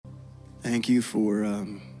Thank you for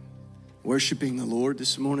worshiping the Lord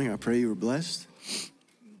this morning. I pray you were blessed.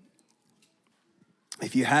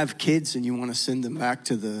 If you have kids and you want to send them back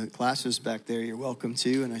to the classes back there, you're welcome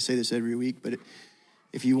to. And I say this every week, but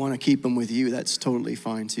if you want to keep them with you, that's totally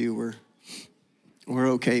fine too. We're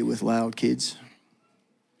okay with loud kids.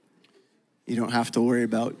 You don't have to worry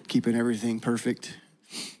about keeping everything perfect.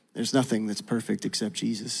 There's nothing that's perfect except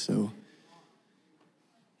Jesus. So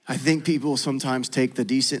I think people sometimes take the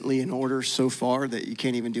decently in order so far that you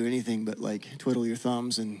can't even do anything but like twiddle your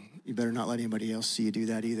thumbs, and you better not let anybody else see you do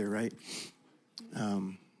that either, right?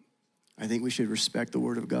 I think we should respect the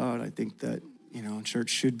word of God. I think that, church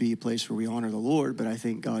should be a place where we honor the Lord, but I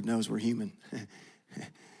think God knows we're human.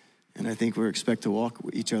 And I think we're expected to walk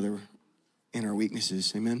with each other in our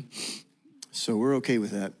weaknesses, amen? So we're okay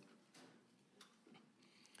with that.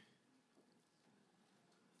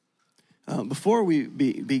 Before we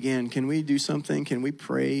begin, can we do something? Can we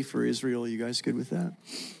pray for Israel? You guys good with that?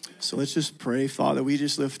 So let's just pray. Father, we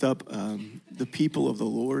just lift up the people of the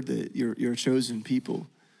Lord, that your chosen people,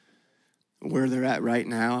 where they're at right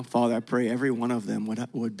now. Father, I pray every one of them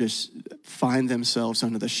would just find themselves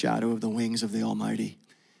under the shadow of the wings of the Almighty.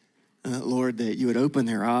 Lord, that you would open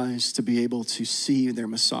their eyes to be able to see their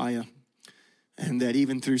Messiah, and that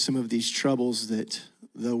even through some of these troubles, that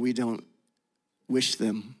though we don't wish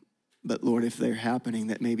them, but Lord, if they're happening,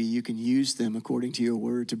 that maybe you can use them according to your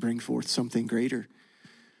word to bring forth something greater.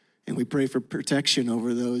 And we pray for protection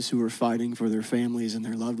over those who are fighting for their families and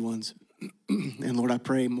their loved ones. And Lord, I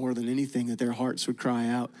pray more than anything that their hearts would cry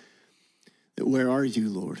out that where are you,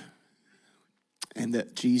 Lord? And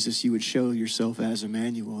that Jesus, you would show yourself as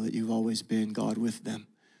Emmanuel, that you've always been God with them.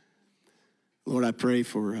 Lord, I pray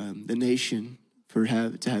for the nation to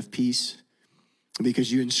have peace,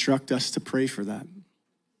 because you instruct us to pray for that.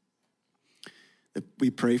 We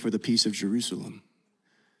pray for the peace of Jerusalem.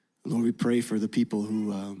 Lord, we pray for the people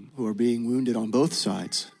who are being wounded on both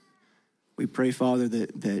sides. We pray, Father,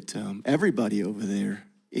 that everybody over there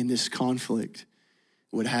in this conflict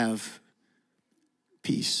would have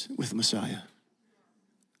peace with Messiah.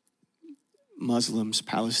 Muslims,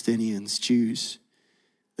 Palestinians, Jews,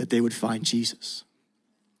 that they would find Jesus.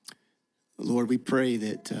 Lord, we pray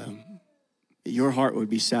that your heart would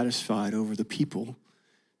be satisfied over the people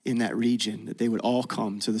in that region, that they would all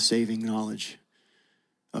come to the saving knowledge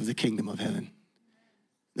of the kingdom of heaven,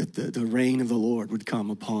 that the reign of the Lord would come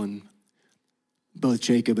upon both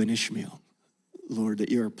Jacob and Ishmael. Lord, that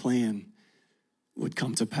your plan would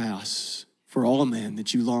come to pass for all men,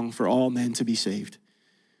 that you long for all men to be saved.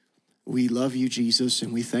 We love you, Jesus,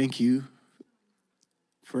 and we thank you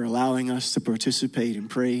for allowing us to participate in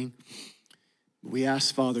praying. We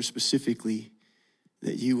ask, Father, specifically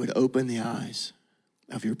that you would open the eyes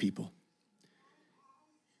of your people.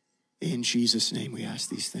 In Jesus' name we ask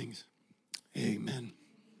these things. Amen.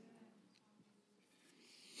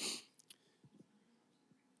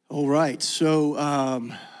 All right,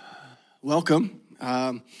 so welcome.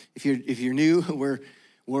 If you're new,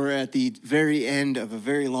 we're at the very end of a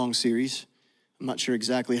very long series. I'm not sure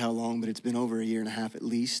exactly how long, but it's been over a year and a half at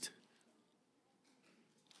least.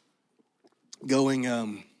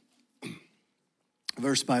 Going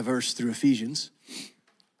verse by verse through Ephesians.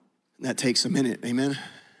 That takes a minute, amen?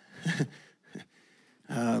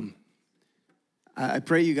 I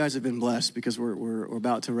pray you guys have been blessed, because we're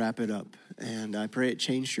about to wrap it up. And I pray it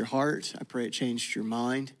changed your heart. I pray it changed your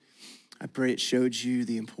mind. I pray it showed you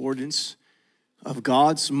the importance of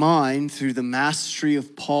God's mind through the mastery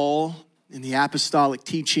of Paul and the apostolic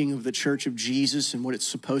teaching of the Church of Jesus and what it's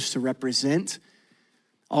supposed to represent.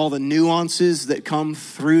 All the nuances that come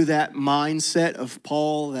through that mindset of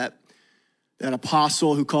Paul, that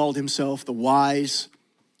apostle who called himself the wise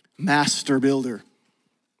master builder.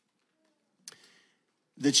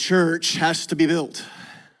 The church has to be built.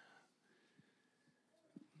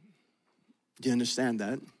 Do you understand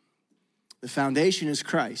that? The foundation is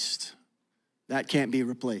Christ. That can't be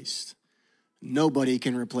replaced. Nobody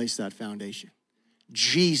can replace that foundation.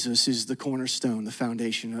 Jesus is the cornerstone, the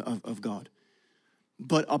foundation of God.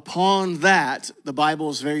 But upon that, the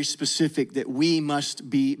Bible is very specific that we must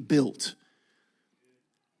be built.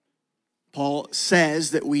 Paul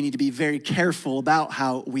says that we need to be very careful about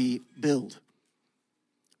how we build,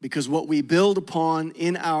 because what we build upon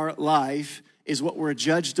in our life is what we're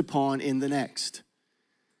judged upon in the next.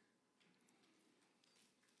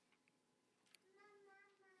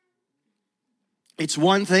 It's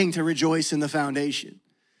one thing to rejoice in the foundation.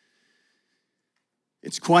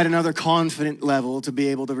 It's quite another confident level to be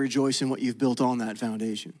able to rejoice in what you've built on that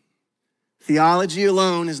foundation. Theology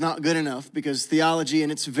alone is not good enough because theology in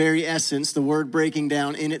its very essence, the word breaking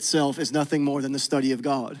down in itself, is nothing more than the study of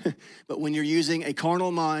God. But when you're using a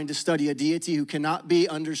carnal mind to study a deity who cannot be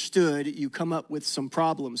understood, you come up with some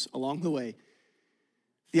problems along the way.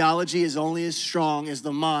 Theology is only as strong as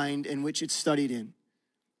the mind in which it's studied in.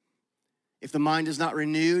 If the mind is not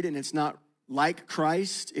renewed and it's not like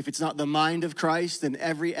Christ, if it's not the mind of Christ, then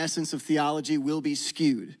every essence of theology will be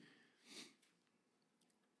skewed.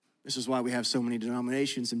 This is why we have so many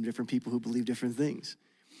denominations and different people who believe different things.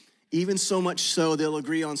 Even so much so, they'll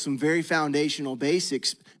agree on some very foundational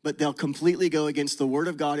basics, but they'll completely go against the Word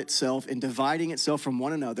of God itself and dividing itself from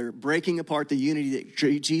one another, breaking apart the unity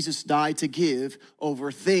that Jesus died to give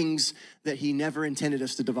over things that he never intended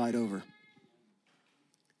us to divide over.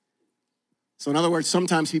 So in other words,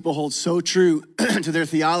 sometimes people hold so true to their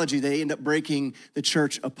theology, they end up breaking the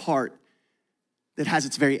church apart that has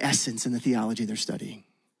its very essence in the theology they're studying.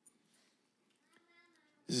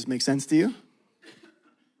 Does this make sense to you?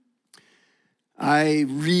 I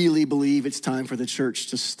really believe it's time for the church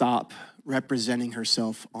to stop representing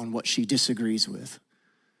herself on what she disagrees with.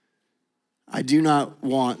 I do not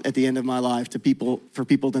want, at the end of my life, for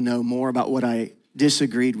people to know more about what I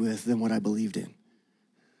disagreed with than what I believed in.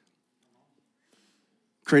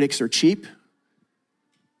 Critics are cheap,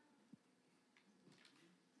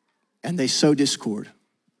 and they sow discord.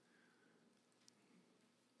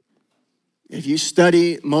 If you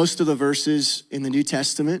study most of the verses in the New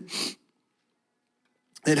Testament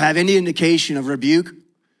that have any indication of rebuke,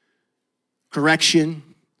 correction,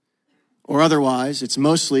 or otherwise, it's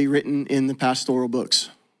mostly written in the pastoral books.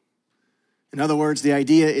 In other words, the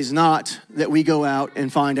idea is not that we go out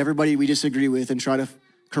and find everybody we disagree with and try to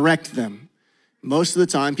correct them. Most of the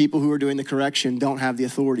time, people who are doing the correction don't have the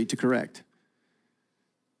authority to correct.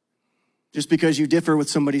 Just because you differ with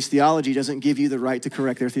somebody's theology doesn't give you the right to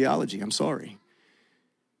correct their theology. I'm sorry.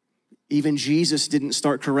 Even Jesus didn't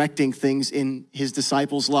start correcting things in his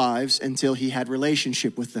disciples' lives until he had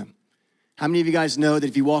relationship with them. How many of you guys know that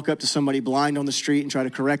if you walk up to somebody blind on the street and try to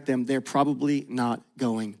correct them, they're probably not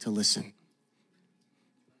going to listen?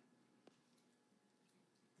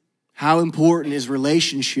 How important is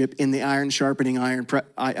relationship in the iron sharpening iron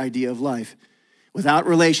idea of life? Without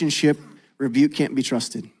relationship, rebuke can't be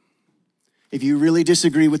trusted. If you really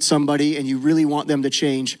disagree with somebody and you really want them to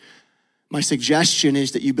change, my suggestion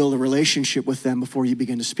is that you build a relationship with them before you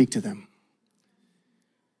begin to speak to them.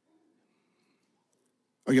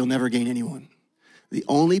 Or you'll never gain anyone. The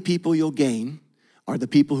only people you'll gain are the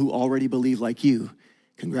people who already believe like you.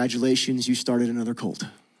 Congratulations, you started another cult.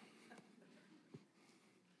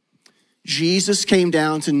 Jesus came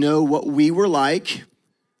down to know what we were like.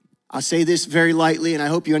 I say this very lightly, and I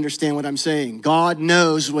hope you understand what I'm saying. God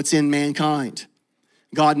knows what's in mankind.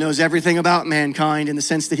 God knows everything about mankind in the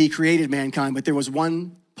sense that he created mankind, but there was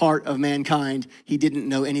one part of mankind he didn't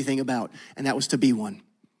know anything about, and that was to be one.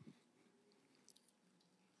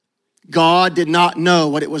 God did not know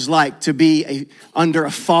what it was like to be under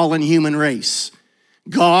a fallen human race.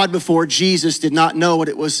 God, before Jesus, did not know what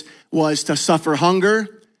it was to suffer hunger.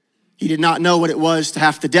 He did not know what it was to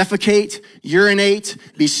have to defecate, urinate,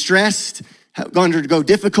 be stressed, undergo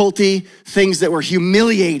difficulty, things that were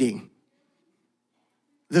humiliating.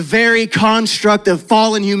 The very construct of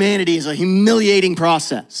fallen humanity is a humiliating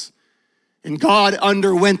process. And God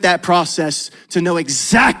underwent that process to know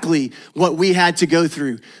exactly what we had to go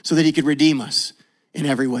through so that he could redeem us in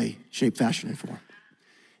every way, shape, fashion, and form.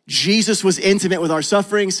 Jesus was intimate with our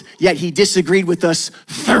sufferings, yet he disagreed with us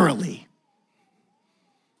thoroughly.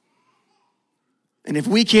 And if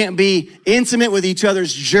we can't be intimate with each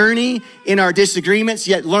other's journey in our disagreements,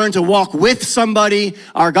 yet learn to walk with somebody,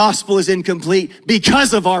 our gospel is incomplete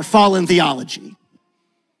because of our fallen theology.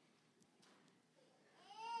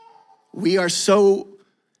 We are so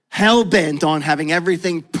hell-bent on having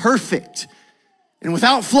everything perfect and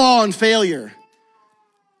without flaw and failure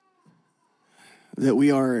that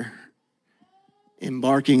we are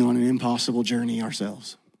embarking on an impossible journey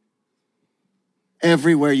ourselves.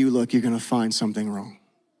 Everywhere you look, you're going to find something wrong.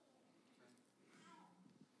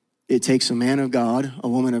 It takes a man of God, a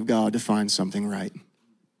woman of God to find something right.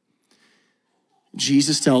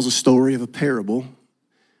 Jesus tells a story of a parable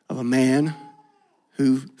of a man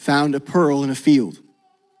who found a pearl in a field.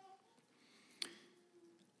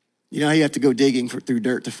 You know how you have to go digging through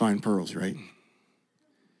dirt to find pearls, right?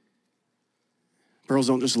 Pearls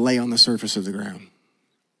don't just lay on the surface of the ground.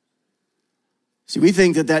 See, we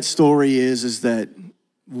think that story is that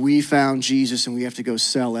we found Jesus and we have to go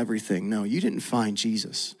sell everything. No, you didn't find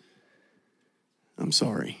Jesus. I'm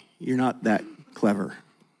sorry. You're not that clever.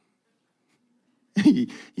 You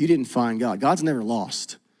didn't find God. God's never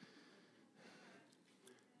lost.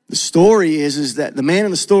 The story is that the man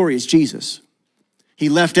in the story is Jesus. He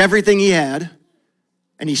left everything he had,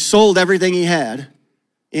 and he sold everything he had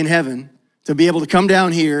in heaven to be able to come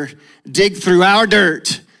down here, dig through our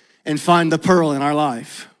dirt, and find the pearl in our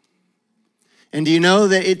life. And do you know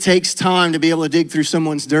that it takes time to be able to dig through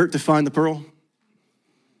someone's dirt to find the pearl?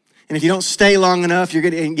 And if you don't stay long enough, you're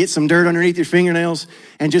going to get some dirt underneath your fingernails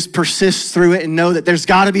and just persist through it and know that there's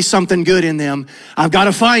got to be something good in them. I've got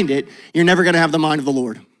to find it. You're never going to have the mind of the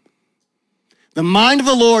Lord. The mind of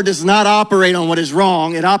the Lord does not operate on what is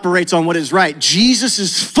wrong. It operates on what is right. Jesus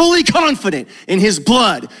is fully confident in his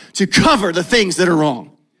blood to cover the things that are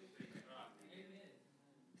wrong.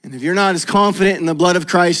 And if you're not as confident in the blood of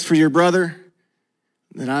Christ for your brother,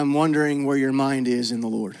 then I'm wondering where your mind is in the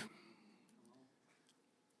Lord.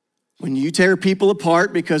 When you tear people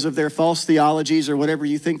apart because of their false theologies or whatever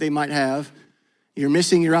you think they might have, you're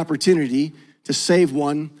missing your opportunity to save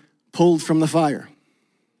one pulled from the fire.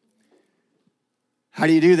 How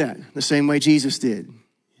do you do that? The same way Jesus did,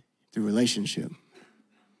 through relationship.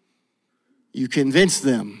 You convince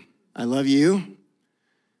them, I love you,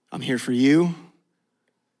 I'm here for you,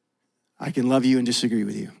 I can love you and disagree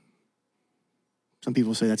with you. Some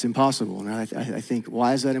people say that's impossible, and I think,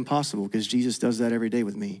 why is that impossible? Because Jesus does that every day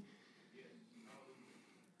with me.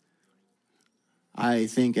 I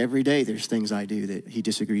think every day there's things I do that he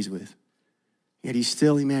disagrees with, yet he's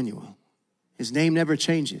still Emmanuel. His name never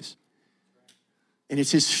changes. And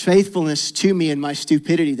it's his faithfulness to me and my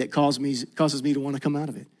stupidity that causes me to want to come out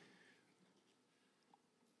of it.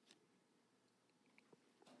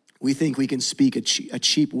 We think we can speak a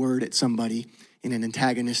cheap word at somebody in an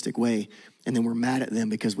antagonistic way, and then we're mad at them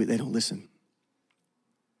because they don't listen.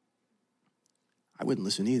 I wouldn't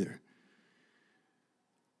listen either.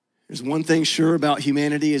 There's one thing sure about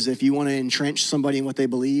humanity is if you want to entrench somebody in what they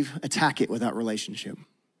believe, attack it without relationship.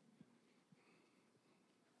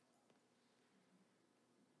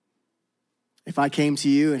 If I came to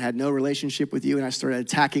you and had no relationship with you and I started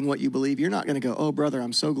attacking what you believe, you're not going to go, oh, brother,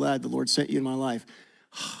 I'm so glad the Lord sent you in my life.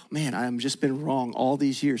 Oh, man, I've just been wrong all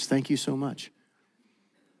these years. Thank you so much.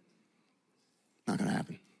 Not going to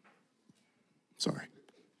happen. Sorry.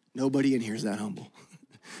 Nobody in here is that humble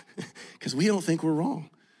because we don't think we're wrong.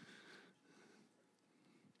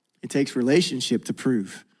 It takes relationship to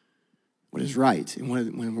prove what is right. And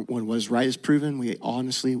when what is right is proven, we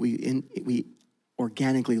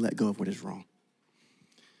organically let go of what is wrong.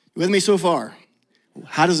 You with me so far?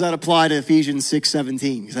 How does that apply to Ephesians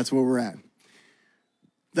 6:17? Because that's where we're at.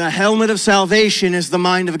 The helmet of salvation is the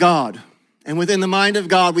mind of God. And within the mind of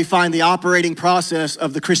God, we find the operating process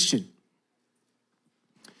of the Christian.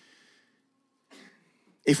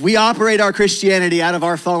 If we operate our Christianity out of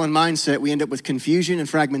our fallen mindset, we end up with confusion and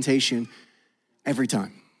fragmentation every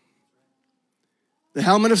time. The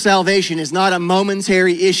helmet of salvation is not a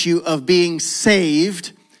momentary issue of being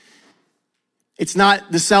saved. It's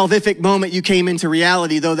not the salvific moment you came into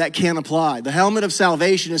reality, though that can apply. The helmet of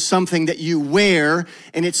salvation is something that you wear,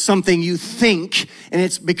 and it's something you think, and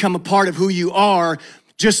it's become a part of who you are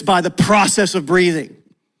just by the process of breathing.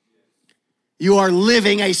 You are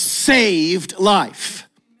living a saved life.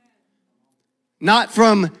 Not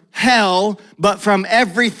from hell, but from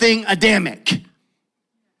everything Adamic.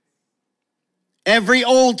 Every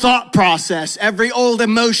old thought process, every old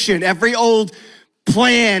emotion, every old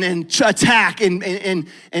plan and attack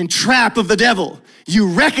and trap of the devil. You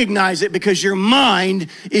recognize it because your mind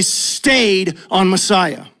is stayed on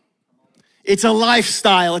Messiah. It's a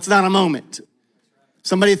lifestyle, it's not a moment.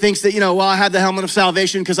 Somebody thinks that, I have the helmet of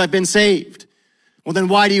salvation because I've been saved. Well, then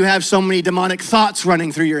why do you have so many demonic thoughts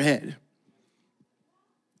running through your head?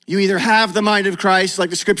 You either have the mind of Christ,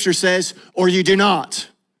 like the scripture says, or you do not.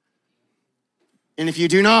 And if you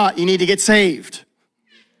do not, you need to get saved.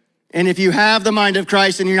 And if you have the mind of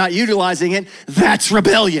Christ and you're not utilizing it, that's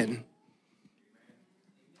rebellion.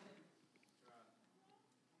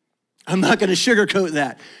 I'm not going to sugarcoat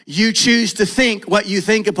that. You choose to think what you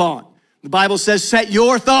think upon. The Bible says, set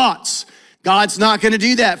your thoughts. God's not going to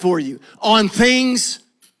do that for you. On things.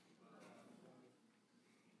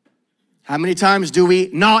 How many times do we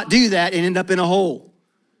not do that and end up in a hole?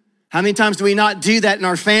 How many times do we not do that in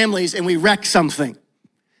our families and we wreck something?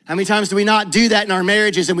 How many times do we not do that in our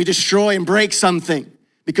marriages and we destroy and break something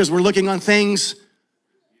because we're looking on things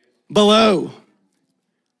below?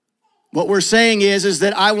 What we're saying is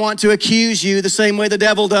that I want to accuse you the same way the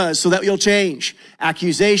devil does so that you'll change.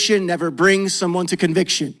 Accusation never brings someone to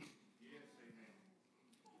conviction.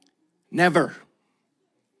 Never.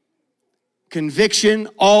 Conviction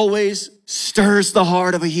always stirs the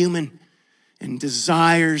heart of a human and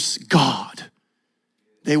desires God.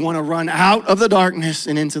 They want to run out of the darkness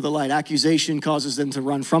and into the light. Accusation causes them to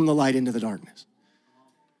run from the light into the darkness.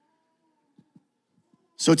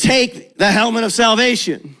 So take the helmet of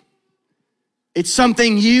salvation. It's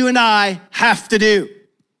something you and I have to do.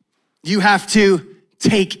 You have to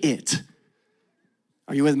take it.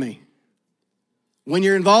 Are you with me? When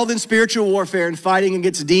you're involved in spiritual warfare and fighting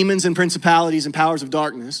against demons and principalities and powers of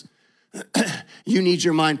darkness, you need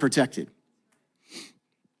your mind protected.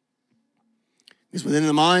 Because within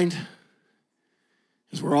the mind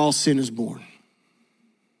is where all sin is born.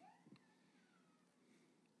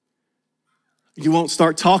 You won't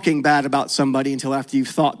start talking bad about somebody until after you've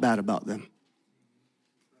thought bad about them.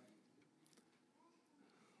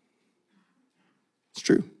 It's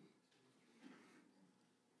true.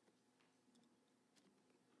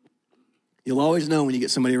 You'll always know when you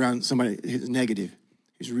get somebody around somebody who's negative,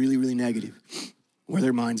 who's really, really negative, where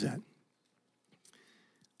their mind's at.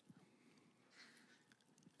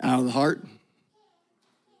 Out of the heart.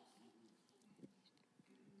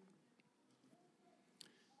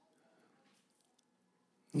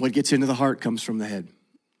 What gets into the heart comes from the head.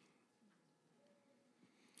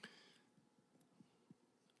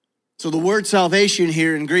 So the word salvation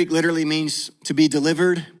here in Greek literally means to be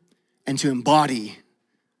delivered and to embody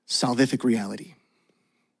salvific reality.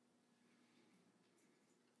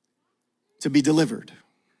 To be delivered.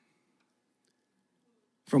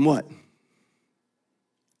 From what?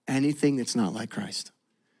 Anything that's not like Christ.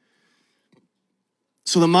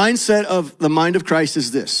 So the mindset of the mind of Christ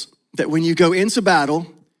is this, that when you go into battle,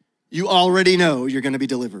 you already know you're going to be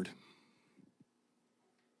delivered.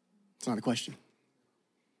 It's not a question.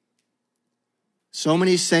 So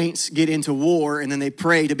many saints get into war and then they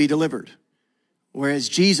pray to be delivered, whereas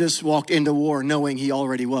Jesus walked into war knowing he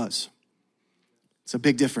already was. It's a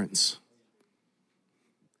big difference.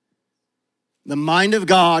 The mind of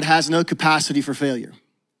God has no capacity for failure.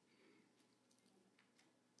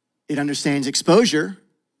 It understands exposure,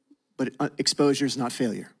 but exposure is not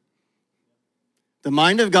failure. The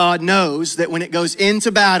mind of God knows that when it goes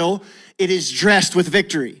into battle, it is dressed with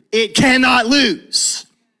victory. It cannot lose.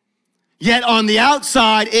 Yet on the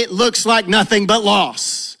outside, it looks like nothing but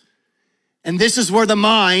loss. And this is where the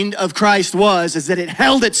mind of Christ was, is that it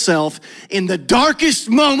held itself in the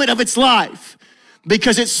darkest moment of its life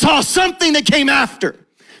because it saw something that came after,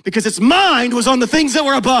 because its mind was on the things that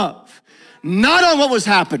were above, not on what was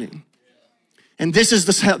happening. And this is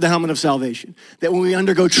the helmet of salvation, that when we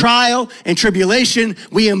undergo trial and tribulation,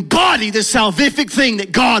 we embody the salvific thing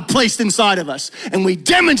that God placed inside of us, and we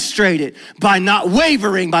demonstrate it by not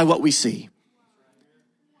wavering by what we see.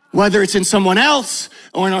 Whether it's in someone else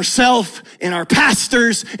or in ourselves, in our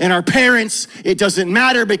pastors, in our parents, it doesn't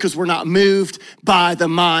matter because we're not moved by the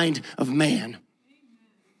mind of man.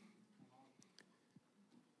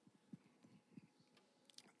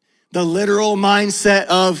 The literal mindset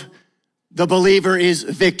of the believer is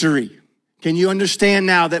victory. Can you understand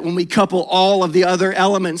now that when we couple all of the other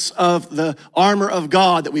elements of the armor of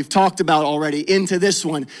God that we've talked about already into this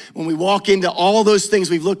one, when we walk into all those things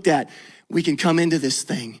we've looked at, we can come into this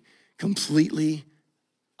thing completely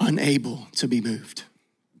unable to be moved.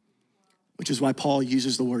 Which is why Paul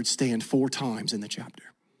uses the word stand 4 times in the chapter.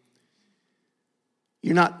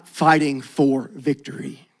 You're not fighting for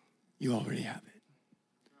victory. You already have it.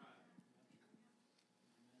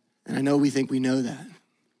 And I know we think we know that.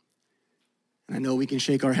 And I know we can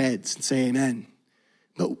shake our heads and say amen.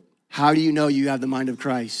 But how do you know you have the mind of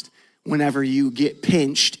Christ? Whenever you get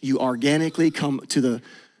pinched, you organically come to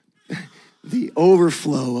the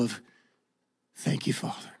overflow of, thank you,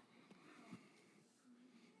 Father.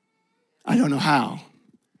 I don't know how,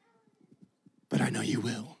 but I know you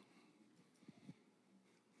will.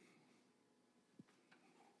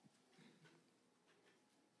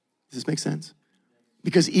 Does this make sense?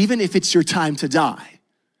 Because even if it's your time to die,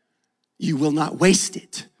 you will not waste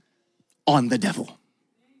it on the devil.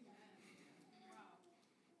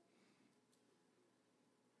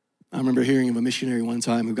 I remember hearing of a missionary one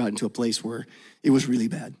time who got into a place where it was really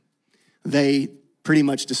bad. They pretty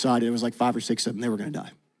much decided, it was like 5 or 6 of them, they were going to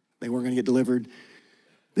die. They weren't going to get delivered.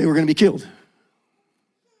 They were going to be killed.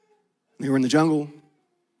 They were in the jungle.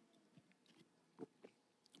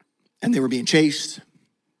 And they were being chased.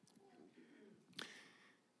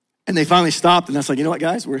 And they finally stopped, and that's like, you know what,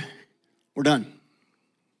 guys, we're done.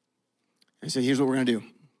 I said, here's what we're gonna do.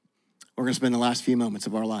 We're gonna spend the last few moments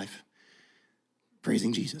of our life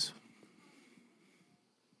praising Jesus.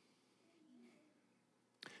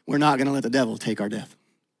 We're not gonna let the devil take our death.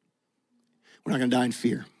 We're not gonna die in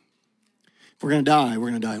fear. If we're gonna die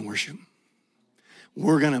in worship.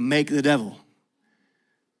 We're gonna make the devil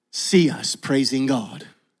see us praising God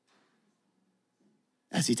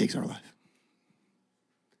as he takes our life.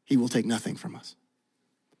 He will take nothing from us.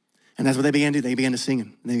 And that's what they began to do. They began to sing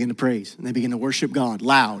and they began to praise and they began to worship God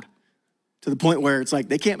loud to the point where it's like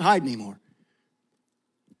they can't hide anymore.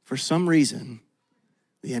 For some reason,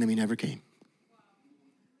 the enemy never came.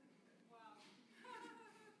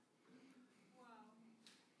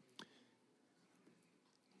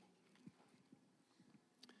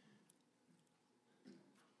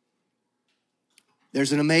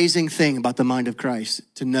 There's an amazing thing about the mind of Christ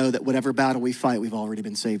to know that whatever battle we fight, we've already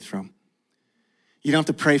been saved from. You don't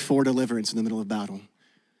have to pray for deliverance in the middle of battle.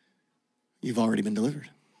 You've already been delivered.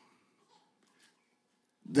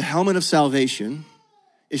 The helmet of salvation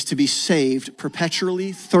is to be saved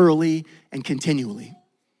perpetually, thoroughly, and continually.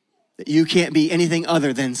 That you can't be anything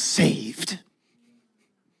other than saved.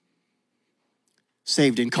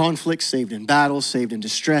 Saved in conflict, saved in battle, saved in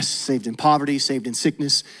distress, saved in poverty, saved in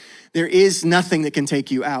sickness. There is nothing that can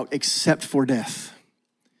take you out except for death.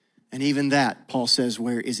 And even that, Paul says,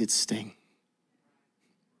 where is its sting?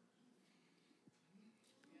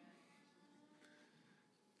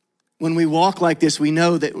 When we walk like this, we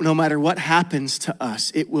know that no matter what happens to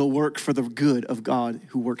us, it will work for the good of God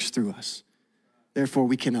who works through us. Therefore,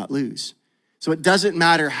 we cannot lose. So it doesn't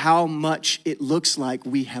matter how much it looks like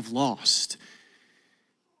we have lost.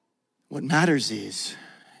 What matters is,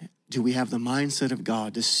 do we have the mindset of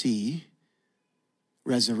God to see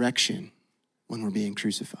resurrection when we're being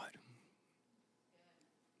crucified?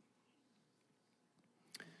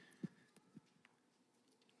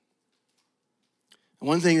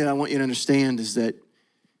 One thing that I want you to understand is that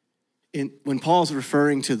when Paul's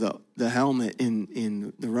referring to the helmet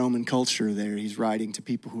in the Roman culture there, he's writing to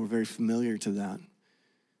people who are very familiar to that.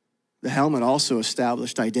 The helmet also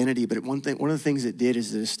established identity, but one of the things it did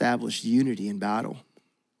is it established unity in battle.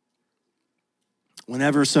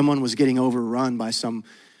 Whenever someone was getting overrun by some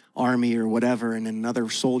army or whatever, and another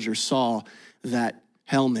soldier saw that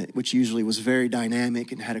helmet, which usually was very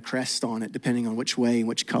dynamic and had a crest on it, depending on which way and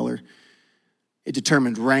which color, it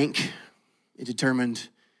determined rank. It determined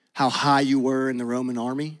how high you were in the Roman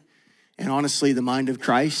army. And honestly, the mind of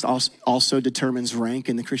Christ also determines rank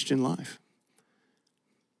in the Christian life.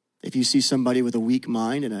 If you see somebody with a weak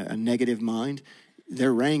mind and a negative mind,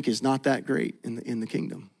 their rank is not that great in the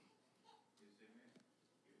kingdom.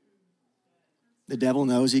 The devil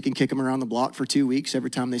knows he can kick them around the block for 2 weeks every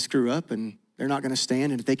time they screw up, and they're not going to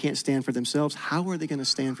stand. And if they can't stand for themselves, how are they going to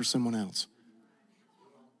stand for someone else?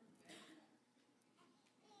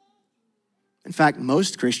 In fact,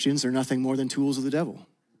 most Christians are nothing more than tools of the devil.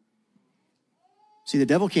 See, the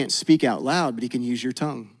devil can't speak out loud, but he can use your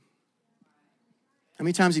tongue. How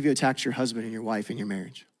many times have you attacked your husband and your wife in your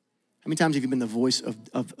marriage? How many times have you been the voice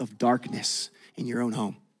of darkness in your own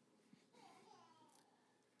home?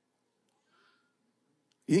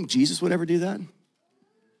 You think Jesus would ever do that?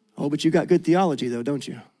 Oh, but you got good theology though, don't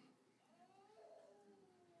you?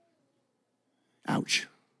 Ouch.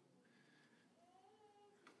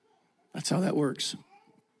 That's how that works.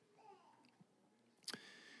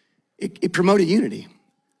 It promoted unity.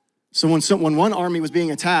 So when one army was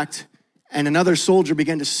being attacked and another soldier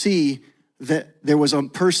began to see that there was a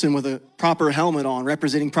person with a proper helmet on,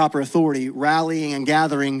 representing proper authority, rallying and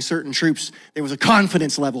gathering certain troops, there was a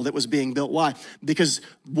confidence level that was being built. Why? Because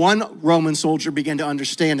one Roman soldier began to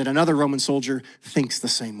understand that another Roman soldier thinks the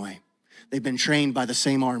same way. They've been trained by the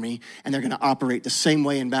same army, and they're going to operate the same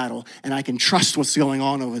way in battle, and I can trust what's going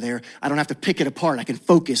on over there. I don't have to pick it apart. I can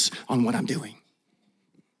focus on what I'm doing.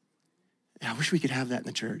 And I wish we could have that in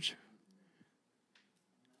the church.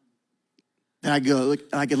 And I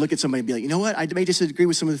could look at somebody and be like, you know what? I may disagree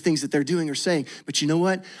with some of the things that they're doing or saying, but you know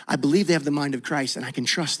what? I believe they have the mind of Christ, and I can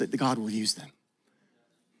trust that God will use them.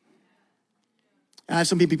 I have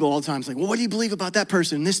some people all the time say, well, what do you believe about that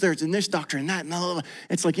person, and this doctrine, and that, and blah, blah, blah.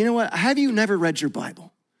 It's like, you know what? Have you never read your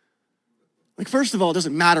Bible? Like, first of all, it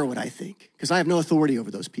doesn't matter what I think, because I have no authority over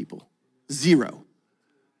those people. Zero.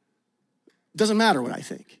 It doesn't matter what I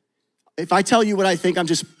think. If I tell you what I think, I'm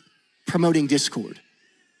just promoting discord.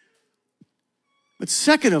 But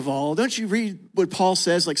second of all, don't you read what Paul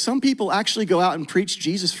says? Like, some people actually go out and preach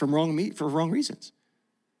Jesus for wrong reasons.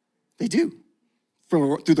 They do.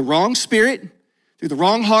 Through the wrong spirit, through the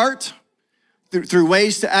wrong heart, through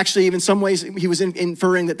ways to actually, even some ways, he was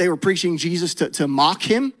inferring that they were preaching Jesus to mock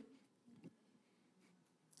him. And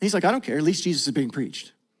he's like, I don't care. At least Jesus is being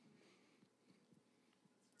preached.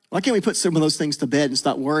 Why can't we put some of those things to bed and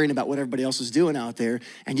stop worrying about what everybody else is doing out there,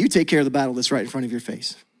 and you take care of the battle that's right in front of your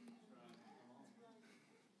face?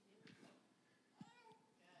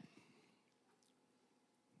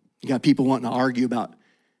 You got people wanting to argue about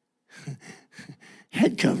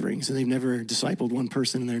head coverings, and they've never discipled one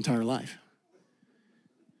person in their entire life.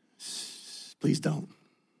 Please don't.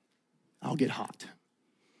 I'll get hot.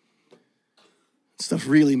 Stuff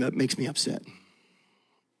really makes me upset.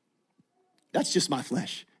 That's just my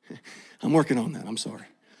flesh. I'm working on that. I'm sorry.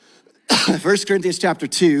 1 Corinthians chapter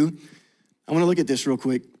 2. I want to look at this real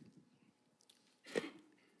quick.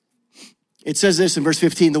 It says this in verse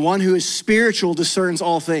 15, the one who is spiritual discerns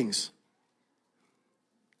all things.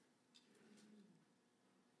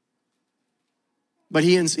 But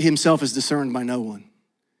he himself is discerned by no one.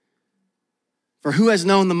 For who has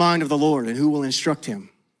known the mind of the Lord, and who will instruct him?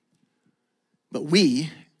 But we,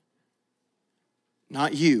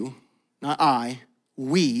 not you, not I,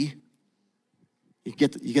 we, you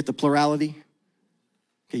get the plurality?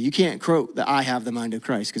 Okay, you can't quote that I have the mind of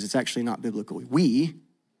Christ because it's actually not biblical. We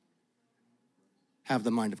have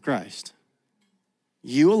the mind of Christ.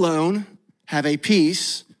 You alone have a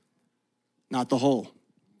piece, not the whole.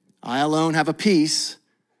 I alone have a piece,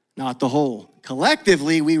 not the whole.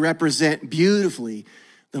 Collectively, we represent beautifully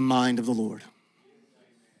the mind of the Lord.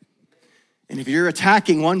 And if you're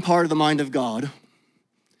attacking one part of the mind of God,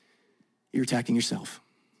 you're attacking yourself.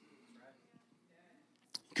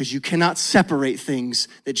 Because you cannot separate things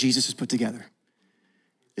that Jesus has put together.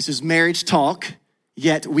 This is marriage talk,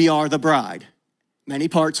 yet we are the bride. Many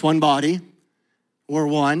parts, one body. We're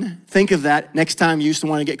one. Think of that next time you used to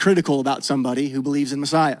want to get critical about somebody who believes in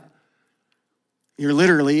Messiah. You're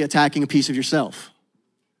literally attacking a piece of yourself.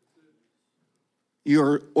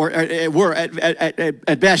 At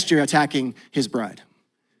best, you're attacking his bride.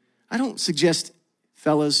 I don't suggest,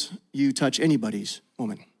 fellas, you touch anybody's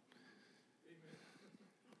woman.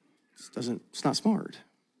 It's not smart.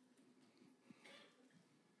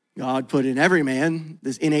 God put in every man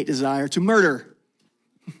this innate desire to murder,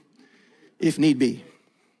 if need be.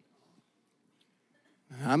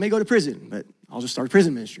 I may go to prison, but I'll just start a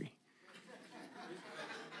prison ministry.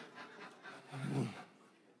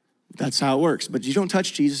 That's how it works. But you don't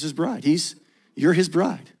touch Jesus' bride. You're his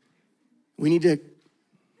bride. We need to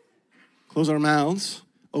close our mouths,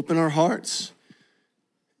 open our hearts.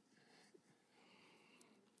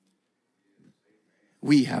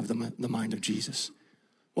 We have the mind of Jesus.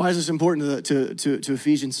 Why is this important to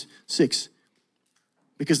Ephesians 6?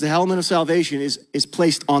 Because the helmet of salvation is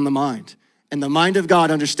placed on the mind. And the mind of God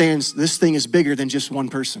understands this thing is bigger than just one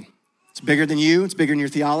person. It's bigger than you. It's bigger than your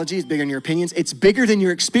theology. It's bigger than your opinions. It's bigger than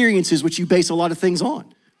your experiences, which you base a lot of things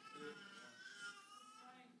on.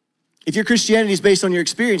 If your Christianity is based on your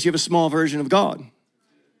experience, you have a small version of God.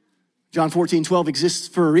 John 14:12 exists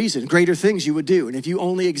for a reason. Greater things you would do. And if you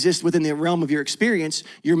only exist within the realm of your experience,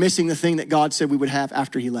 you're missing the thing that God said we would have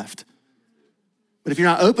after he left. But if you're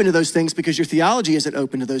not open to those things because your theology isn't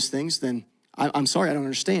open to those things, then I'm sorry, I don't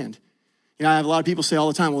understand. You know, I have a lot of people say all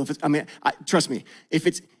the time, well, trust me,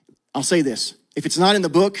 I'll say this, if it's not in the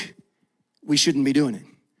book, we shouldn't be doing it.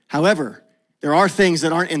 However, there are things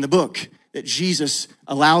that aren't in the book that Jesus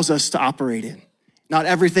allows us to operate in. Not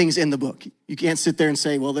everything's in the book. You can't sit there and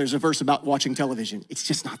say, well, there's a verse about watching television. It's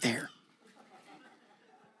just not there.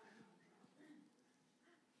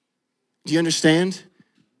 Do you understand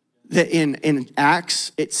that in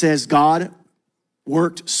Acts, it says God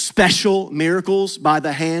worked special miracles by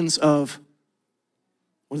the hands of,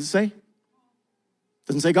 what does it say?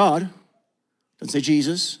 Doesn't say God. Doesn't say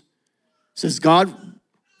Jesus. It says God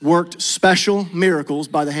worked special miracles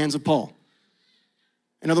by the hands of Paul.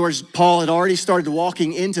 In other words, Paul had already started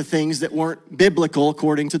walking into things that weren't biblical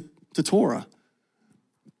according to Torah.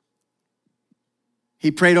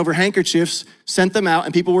 He prayed over handkerchiefs, sent them out,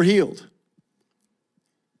 and people were healed.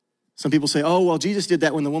 Some people say, oh, well, Jesus did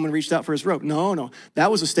that when the woman reached out for his robe. No,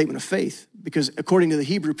 that was a statement of faith because according to the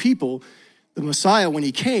Hebrew people, the Messiah, when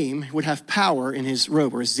he came, would have power in his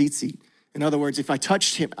robe or his tzitzit. In other words, if I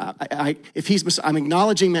touched him, I'm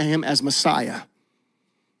acknowledging him as Messiah.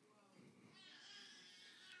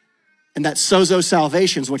 And that sozo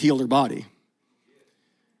salvation is what healed her body.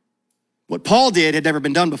 What Paul did had never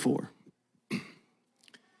been done before.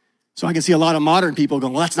 So I can see a lot of modern people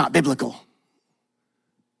going, well, that's not biblical.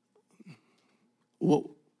 Well,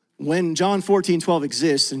 when John 14:12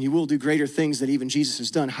 exists, and you will do greater things that even Jesus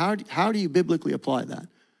has done, how do you biblically apply that?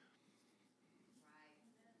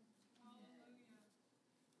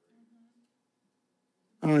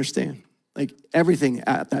 I don't understand. Like everything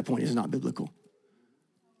at that point is not biblical.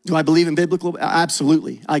 Do I believe in biblical?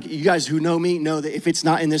 Absolutely. Like you guys who know me know that if it's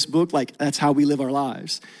not in this book, like that's how we live our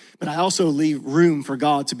lives. But I also leave room for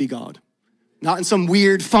God to be God. Not in some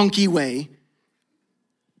weird, funky way,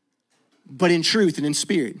 but in truth and in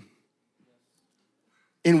spirit.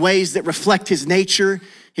 In ways that reflect his nature,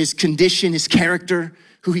 his condition, his character,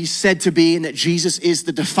 who he's said to be, and that Jesus is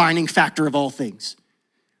the defining factor of all things.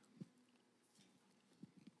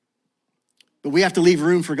 But we have to leave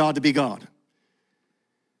room for God to be God.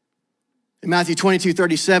 In Matthew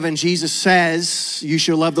 22:37, Jesus says, you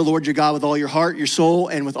shall love the Lord your God with all your heart, your soul,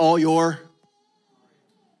 and with all your...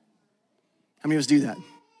 How many of us do that?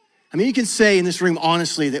 I mean, you can say in this room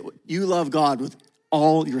honestly that you love God with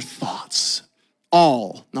all your thoughts.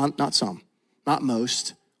 All, not some, not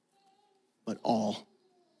most, but all.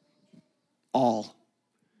 All.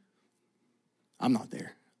 I'm not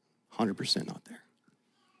there. 100% not there.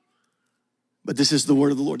 But this is the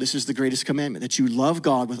word of the Lord. This is the greatest commandment, that you love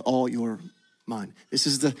God with all your mind. This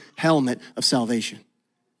is the helmet of salvation.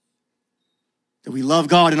 That we love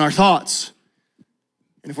God in our thoughts.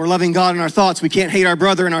 And if we're loving God in our thoughts, we can't hate our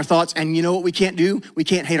brother in our thoughts. And you know what we can't do? We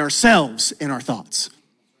can't hate ourselves in our thoughts.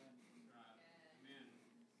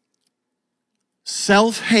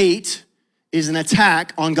 Self-hate is an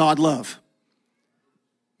attack on God love.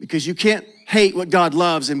 Because you can't hate what God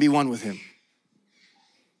loves and be one with him.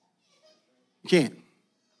 You can't.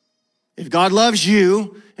 If God loves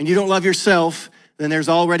you and you don't love yourself, then there's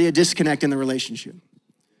already a disconnect in the relationship.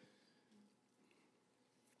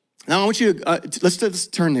 Now I want you to, let's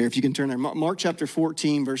turn there, if you can turn there. Mark chapter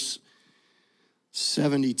 14, verse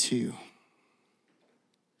 72.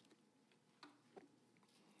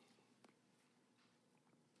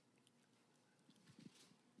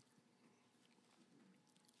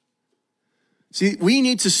 See, we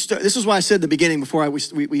need to start, this is why I said at the beginning before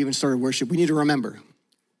we even started worship, we need to remember.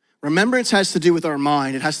 Remembrance has to do with our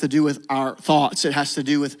mind. It has to do with our thoughts. It has to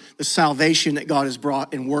do with the salvation that God has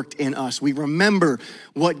brought and worked in us. We remember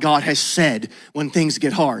what God has said when things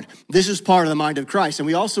get hard. This is part of the mind of Christ. And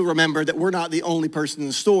we also remember that we're not the only person in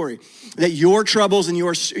the story. That your troubles and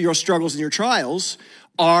your struggles and your trials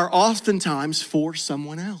are oftentimes for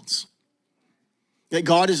someone else. That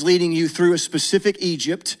God is leading you through a specific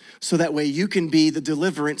Egypt so that way you can be the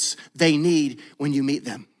deliverance they need when you meet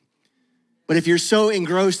them. But if you're so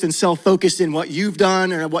engrossed and self-focused in what you've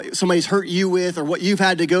done or what somebody's hurt you with or what you've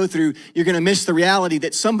had to go through, you're going to miss the reality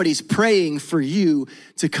that somebody's praying for you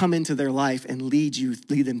to come into their life and lead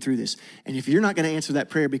them through this. And if you're not going to answer that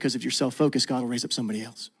prayer because of your self-focus, God will raise up somebody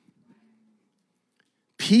else.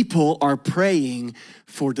 People are praying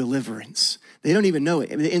for deliverance. They don't even know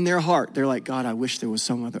it. In their heart, they're like, God, I wish there was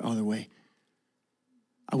some other way.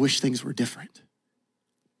 I wish things were different.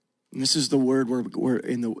 And this is the word where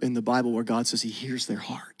in the Bible where God says he hears their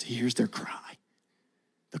heart. He hears their cry.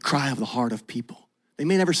 The cry of the heart of people. They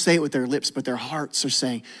may never say it with their lips, but their hearts are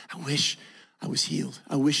saying, I wish I was healed.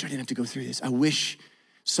 I wish I didn't have to go through this. I wish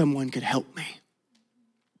someone could help me.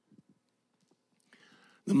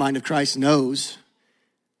 The mind of Christ knows.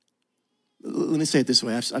 Let me say it this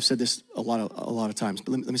way. I've said this a lot of times,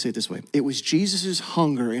 but let me say it this way. It was Jesus'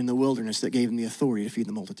 hunger in the wilderness that gave him the authority to feed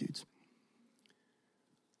the multitudes.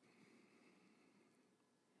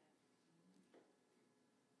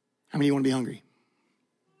 How many of you want to be hungry?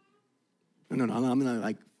 No, I'm in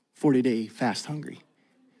a 40-day fast hungry.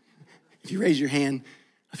 If you raise your hand,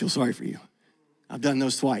 I feel sorry for you. I've done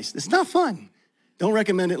those twice. It's not fun. Don't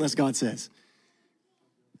recommend it unless God says.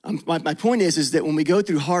 My point is that when we go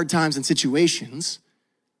through hard times and situations,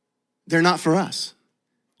 they're not for us.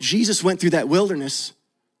 Jesus went through that wilderness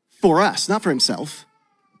for us, not for himself.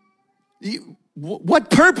 What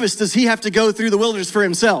purpose does he have to go through the wilderness for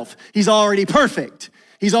himself? He's already perfect.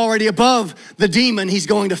 He's already above the demon he's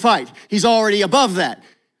going to fight. He's already above that.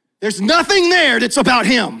 There's nothing there that's about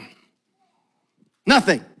him.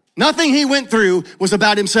 Nothing. Nothing he went through was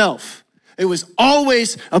about himself. It was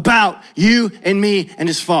always about you and me and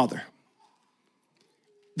his Father.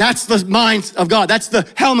 That's the mind of God. That's the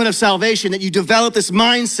helmet of salvation, that you develop this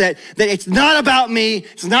mindset that it's not about me.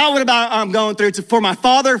 It's not what about I'm going through. It's for my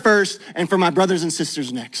Father first and for my brothers and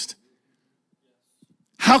sisters next.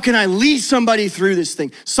 How can I lead somebody through this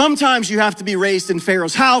thing? Sometimes you have to be raised in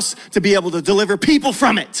Pharaoh's house to be able to deliver people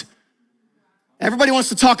from it. Everybody wants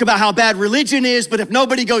to talk about how bad religion is, but if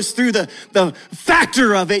nobody goes through the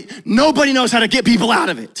factor of it, nobody knows how to get people out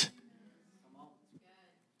of it.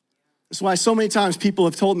 That's why so many times people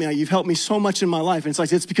have told me, you've helped me so much in my life. And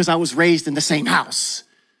it's because I was raised in the same house.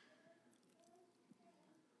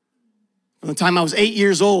 From the time I was 8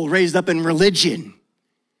 years old, raised up in religion.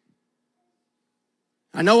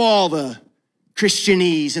 I know all the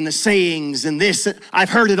Christianese and the sayings and this. I've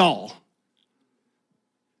heard it all.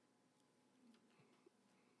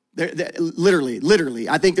 Literally,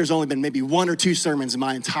 I think there's only been maybe 1 or 2 sermons in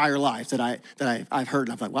my entire life that I've heard.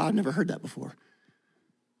 And I'm like, wow, I've never heard that before.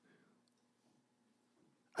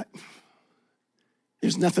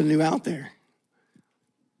 There's nothing new out there.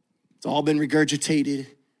 It's all been regurgitated.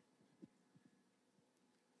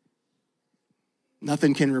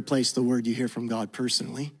 Nothing can replace the word you hear from God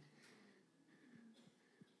personally.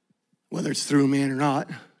 whether it's through a man or not,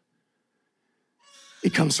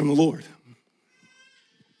 it comes from the Lord.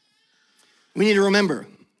 We need to remember.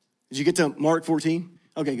 Did you get to Mark 14?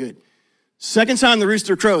 Okay, good. Second time the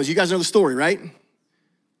rooster crows. You guys know the story, right?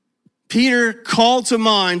 Peter called to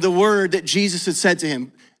mind the word that Jesus had said to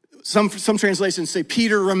him. Some translations say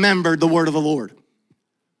Peter remembered the word of the Lord.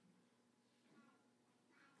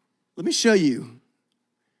 Let me show you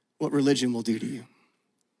what religion will do to you.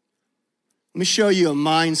 Let me show you a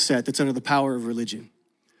mindset that's under the power of religion.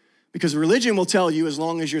 Because religion will tell you, as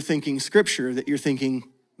long as you're thinking scripture, that you're thinking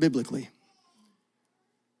biblically.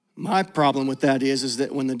 My problem with that is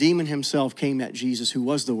that when the demon himself came at Jesus, who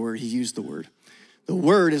was the word, he used the word. The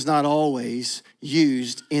word is not always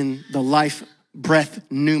used in the life, breath,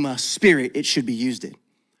 pneuma, spirit it should be used in.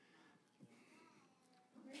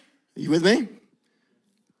 Are you with me?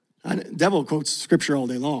 The devil quotes scripture all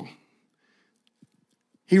day long.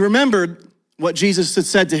 He remembered what Jesus had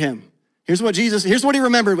said to him. Here's what he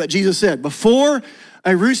remembered what Jesus said. Before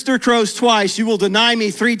a rooster crows twice, you will deny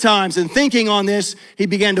me 3 times. And thinking on this, he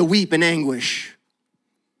began to weep in anguish.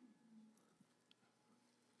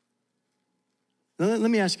 Now,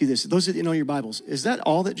 let me ask you this. Those of you know your Bibles, is that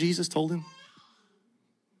all that Jesus told him?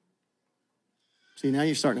 See, now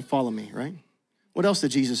you're starting to follow me, right? What else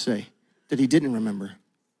did Jesus say that he didn't remember?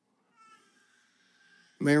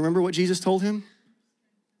 You may remember what Jesus told him?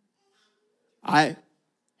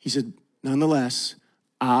 He said, nonetheless,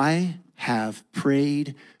 I have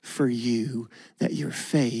prayed for you that your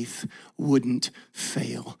faith wouldn't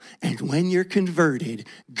fail. And when you're converted,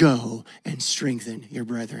 go and strengthen your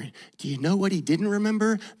brethren. Do you know what he didn't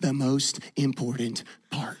remember? The most important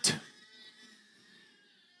part.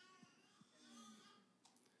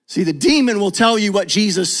 See, the demon will tell you what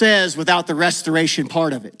Jesus says without the restoration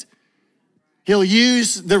part of it. He'll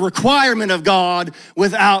use the requirement of God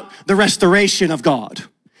without the restoration of God.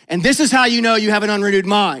 And this is how you know you have an unrenewed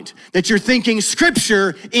mind, that you're thinking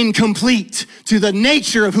scripture incomplete to the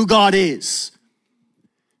nature of who God is.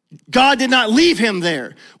 God did not leave him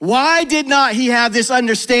there. Why did not he have this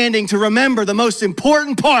understanding to remember the most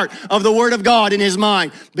important part of the word of God in his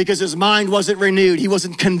mind? Because his mind wasn't renewed. He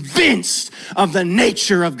wasn't convinced of the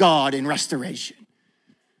nature of God in restoration.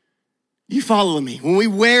 You following me? When we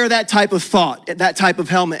wear that type of thought, that type of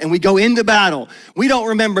helmet, and we go into battle, we don't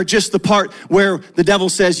remember just the part where the devil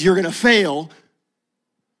says you're gonna fail.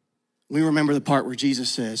 We remember the part where Jesus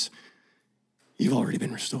says, you've already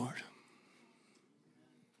been restored.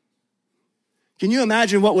 Can you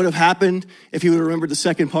imagine what would have happened if he would have remembered the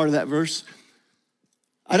second part of that verse?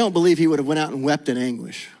 I don't believe he would have went out and wept in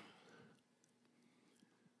anguish.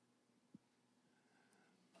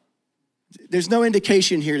 There's no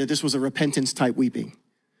indication here that this was a repentance type weeping.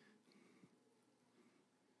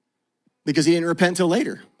 Because he didn't repent till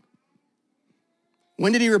later.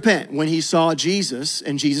 When did he repent? When he saw Jesus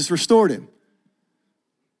and Jesus restored him.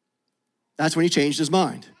 That's when he changed his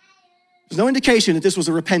mind. There's no indication that this was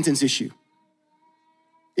a repentance issue.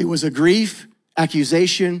 It was a grief,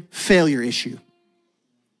 accusation, failure issue.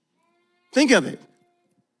 Think of it.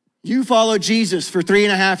 You followed Jesus for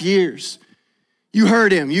 3.5 years. You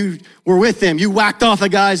heard him, you were with him, you whacked off a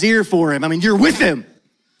guy's ear for him. I mean, you're with him.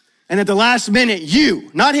 And at the last minute,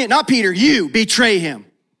 you, not him, not Peter, you betray him.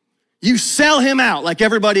 You sell him out like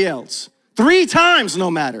everybody else. 3 times,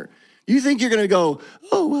 no matter. You think you're gonna go,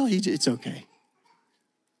 oh, well, it's okay.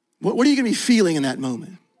 What are you gonna be feeling in that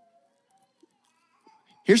moment?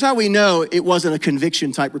 Here's how we know it wasn't a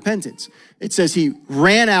conviction type repentance. It says he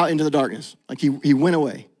ran out into the darkness, like he went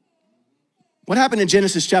away. What happened in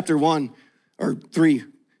Genesis chapter 1 or 3,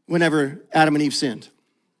 whenever Adam and Eve sinned?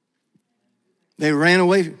 They ran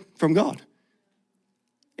away from God.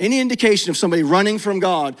 Any indication of somebody running from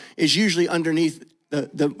God is usually underneath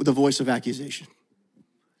the voice of accusation.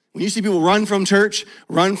 When you see people run from church,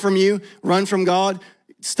 run from you, run from God,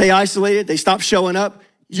 stay isolated, they stop showing up,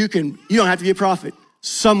 you don't have to be a prophet.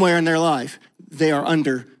 Somewhere in their life, they are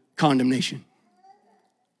under condemnation.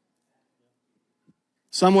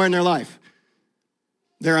 Somewhere in their life,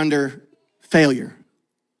 they're under failure.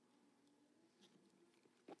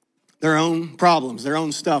 Their own problems, their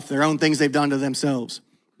own stuff, their own things they've done to themselves.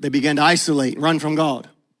 They began to isolate, run from God.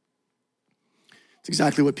 It's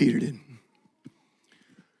exactly what Peter did.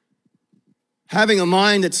 Having a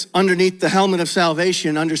mind that's underneath the helmet of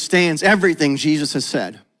salvation understands everything Jesus has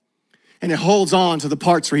said. And it holds on to the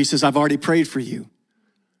parts where he says, I've already prayed for you.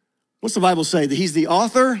 What's the Bible say? That he's the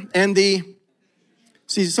author and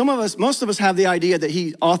See, most of us have the idea that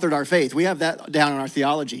he authored our faith. We have that down in our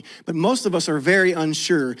theology. But most of us are very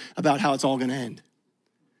unsure about how it's all gonna end.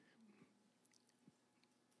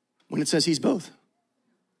 When it says he's both.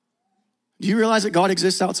 Do you realize that God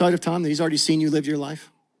exists outside of time, that he's already seen you live your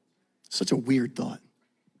life? Such a weird thought.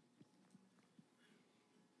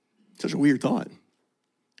 Such a weird thought.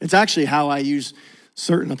 It's actually how I use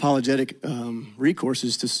certain apologetic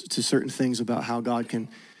recourses to certain things about how God can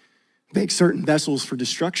make certain vessels for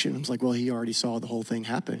destruction. It's like, well, he already saw the whole thing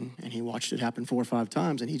happen, and he watched it happen 4 or 5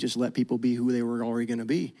 times, and he just let people be who they were already going to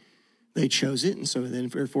be. They chose it, and so then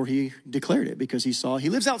therefore he declared it, because he saw he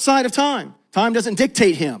lives outside of time. Time doesn't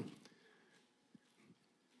dictate him.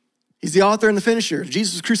 He's the author and the finisher.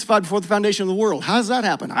 Jesus was crucified before the foundation of the world. How does that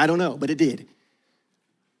happen? I don't know, but it did.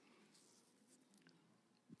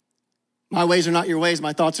 My ways are not your ways.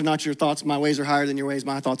 My thoughts are not your thoughts. My ways are higher than your ways.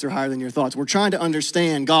 My thoughts are higher than your thoughts. We're trying to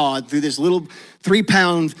understand God through this little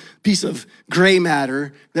 3-pound piece of gray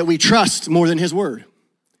matter that we trust more than his word.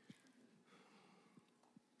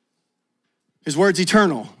 His word's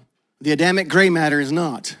eternal. The Adamic gray matter is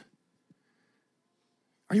not.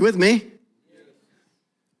 Are you with me?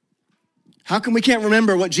 How come we can't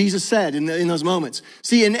remember what Jesus said in those moments?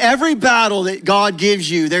 See, in every battle that God gives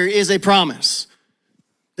you, there is a promise.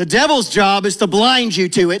 The devil's job is to blind you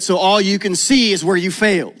to it, so all you can see is where you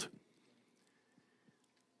failed.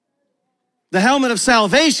 The helmet of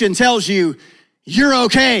salvation tells you you're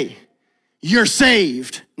okay. You're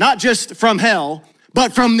saved, not just from hell,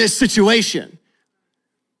 but from this situation.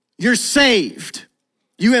 You're saved.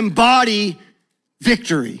 You embody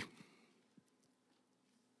victory.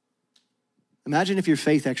 Imagine if your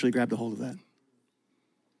faith actually grabbed a hold of that.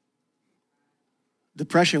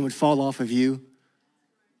 Depression would fall off of you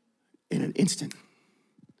in an instant.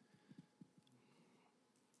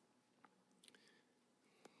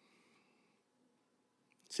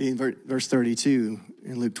 See, in verse 32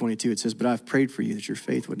 in Luke 22, it says, "But I've prayed for you that your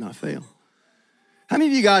faith would not fail." How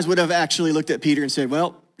many of you guys would have actually looked at Peter and said,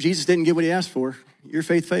 well, Jesus didn't get what he asked for. Your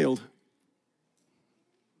faith failed.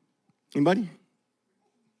 Anybody?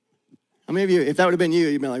 How many of you, if that would have been you,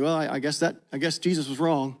 you'd be like, well, I guess Jesus was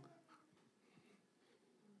wrong.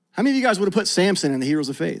 How many of you guys would have put Samson in the heroes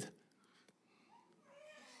of faith?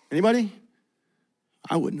 Anybody?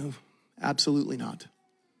 I wouldn't have. Absolutely not.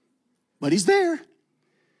 But he's there.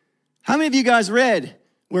 How many of you guys read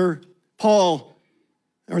where Paul,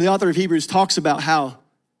 or the author of Hebrews, talks about how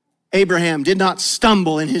Abraham did not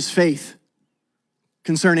stumble in his faith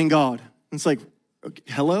concerning God? It's like,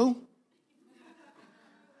 hello?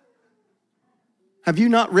 Have you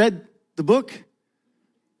not read the book?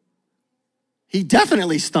 He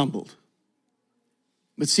definitely stumbled.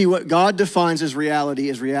 But see, what God defines as reality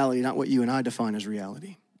is reality, not what you and I define as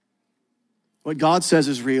reality. What God says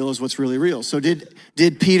is real is what's really real. So did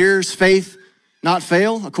Peter's faith not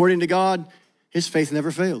fail? According to God, his faith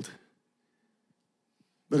never failed.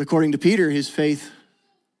 But according to Peter, his faith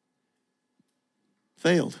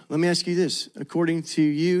failed. Let me ask you this. According to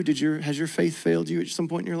you, has your faith failed you at some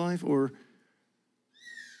point in your life, or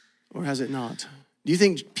has it not? Do you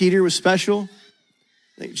think Peter was special?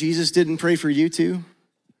 That Jesus didn't pray for you too?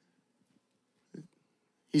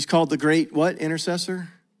 He's called the great, what, intercessor?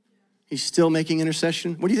 He's still making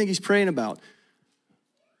intercession. What do you think he's praying about?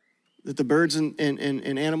 That the birds and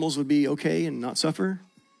animals would be okay and not suffer?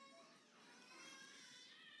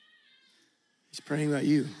 He's praying about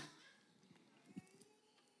you.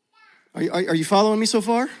 Are you following me so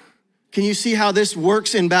far? Can you see how this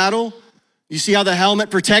works in battle? You see how the helmet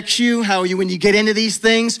protects you? How when you get into these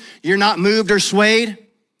things, you're not moved or swayed?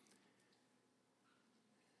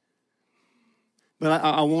 But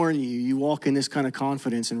I warn you, you walk in this kind of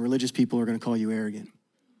confidence and religious people are going to call you arrogant.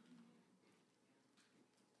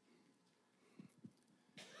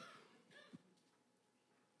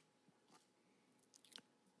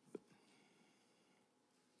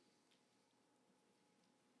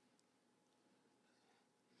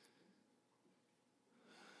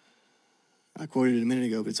 I quoted it a minute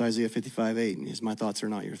ago, but it's Isaiah 55:8, and it's, my thoughts are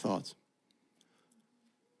not your thoughts.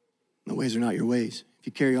 My ways are not your ways. If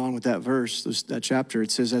you carry on with that verse, that chapter, it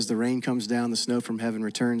says, as the rain comes down, the snow from heaven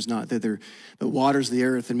returns not thither, but waters the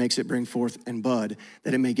earth and makes it bring forth and bud,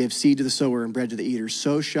 that it may give seed to the sower and bread to the eater.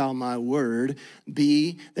 So shall my word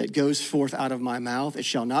be that goes forth out of my mouth. It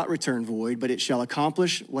shall not return void, but it shall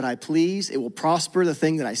accomplish what I please. It will prosper the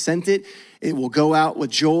thing that I sent it. It will go out with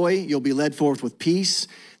joy. You'll be led forth with peace.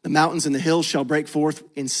 The mountains and the hills shall break forth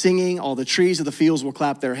in singing. All the trees of the fields will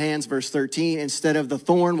clap their hands. Verse 13, instead of the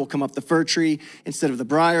thorn will come up the fir tree. Instead of the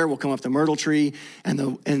briar will come up the myrtle tree.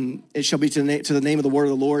 And it shall be to the name of the word of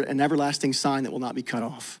the Lord, an everlasting sign that will not be cut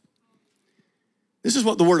off. This is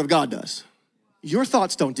what the word of God does. Your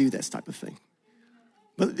thoughts don't do this type of thing.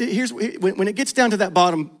 But here's, when it gets down to that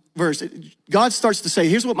bottom verse, God starts to say,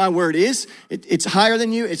 here's what my word is. It's higher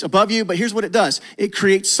than you, it's above you, but here's what it does. It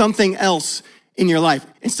creates something else in your life.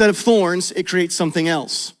 Instead of thorns, it creates something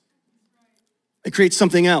else. It creates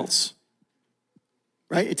something else,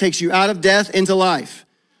 right? It takes you out of death into life.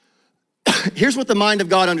 Here's what the mind of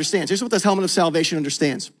God understands. Here's what this helmet of salvation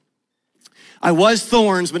understands. I was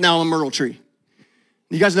thorns, but now I'm a myrtle tree.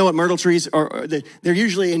 You guys know what myrtle trees are? They're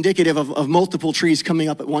usually indicative of multiple trees coming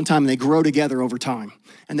up at one time, and they grow together over time.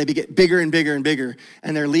 And they get bigger and bigger and bigger,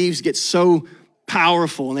 and their leaves get so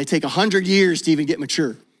powerful, and they take 100 years to even get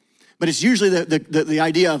mature. But it's usually the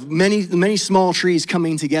idea of many small trees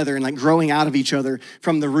coming together and like growing out of each other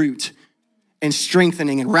from the root and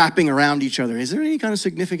strengthening and wrapping around each other. Is there any kind of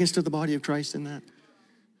significance to the body of Christ in that?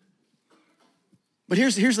 But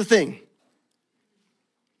here's the thing.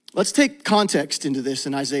 Let's take context into this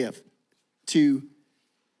in Isaiah to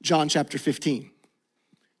John chapter 15.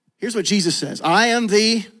 Here's what Jesus says. I am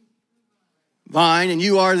the vine and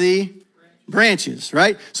you are the branches,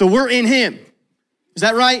 right? So we're in him. Is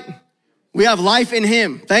that right? We have life in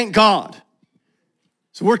him. Thank God.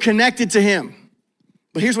 So we're connected to him.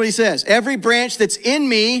 But here's what he says. Every branch that's in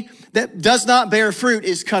me that does not bear fruit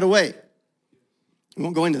is cut away. We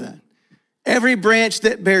won't go into that. Every branch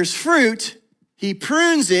that bears fruit, he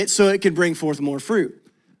prunes it so it can bring forth more fruit.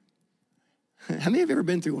 How many have ever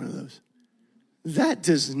been through one of those? That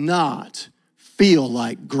does not feel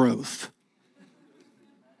like growth.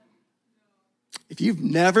 If you've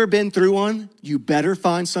never been through one, you better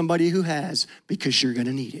find somebody who has, because you're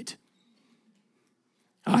gonna need it.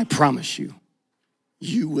 I promise you,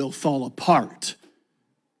 you will fall apart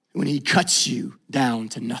when he cuts you down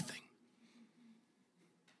to nothing.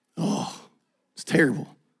 Oh, it's terrible.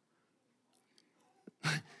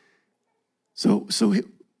 So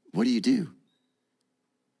what do?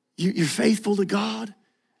 You're faithful to God.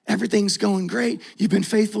 Everything's going great. You've been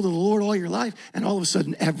faithful to the Lord all your life, and all of a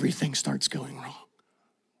sudden, everything starts going wrong.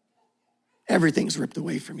 Everything's ripped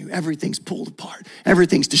away from you. Everything's pulled apart.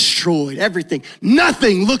 Everything's destroyed.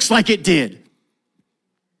 Nothing looks like it did.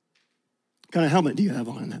 What kind of helmet do you have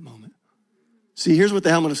on in that moment? See, here's what the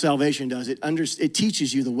helmet of salvation does. It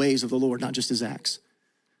teaches you the ways of the Lord, not just his acts.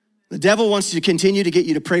 The devil wants to continue to get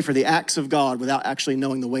you to pray for the acts of God without actually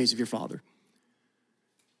knowing the ways of your Father.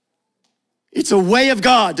 It's a way of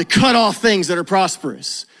God to cut off things that are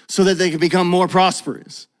prosperous so that they can become more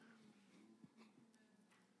prosperous.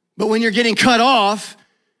 But when you're getting cut off,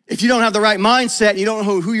 if you don't have the right mindset, you don't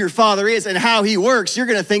know who your Father is and how he works, you're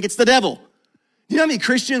gonna think it's the devil. You know how many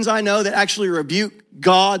Christians I know that actually rebuke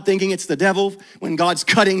God thinking it's the devil when God's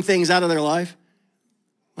cutting things out of their life?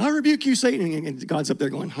 I rebuke you, Satan. And God's up there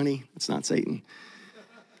going, honey, it's not Satan.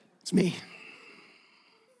 It's me.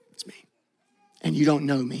 It's me. And you don't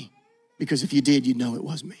know me, because if you did, you'd know it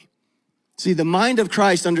was me. See, the mind of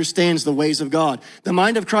Christ understands the ways of God. The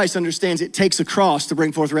mind of Christ understands it takes a cross to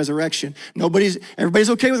bring forth resurrection. Everybody's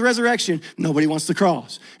okay with resurrection. Nobody wants the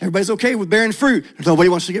cross. Everybody's okay with bearing fruit. Nobody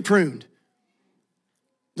wants to get pruned.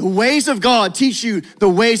 The ways of God teach you the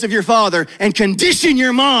ways of your Father and condition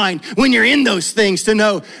your mind when you're in those things to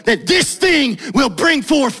know that this thing will bring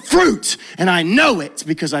forth fruit. And I know it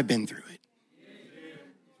because I've been through it.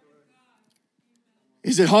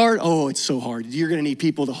 Is it hard? Oh, it's so hard. You're gonna need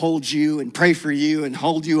people to hold you and pray for you and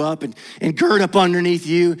hold you up and gird up underneath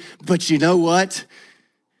you. But you know what?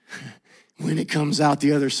 When it comes out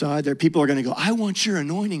the other side, there people are gonna go, I want your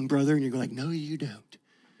anointing, brother. And you're like, no, you don't.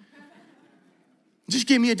 Just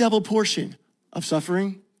give me a double portion of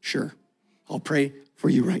suffering. Sure, I'll pray for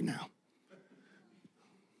you right now.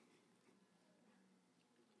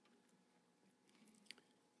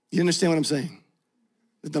 You understand what I'm saying?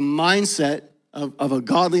 That the mindset of a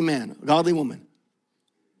godly man, a godly woman,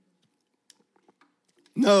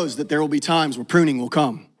 knows that there will be times where pruning will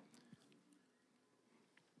come.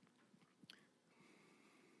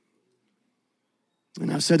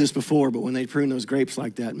 And I've said this before, but when they prune those grapes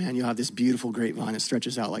like that, man, you'll have this beautiful grapevine that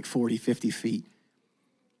stretches out like 40, 50 feet.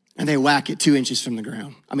 And they whack it 2 inches from the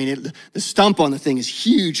ground. I mean, the stump on the thing is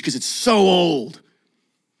huge because it's so old.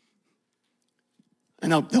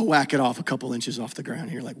 And they'll whack it off a couple inches off the ground.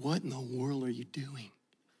 And you're like, what in the world are you doing?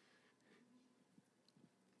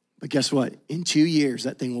 But guess what? In 2 years,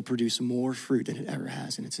 that thing will produce more fruit than it ever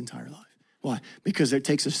has in its entire life. Why? Because it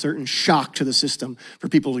takes a certain shock to the system for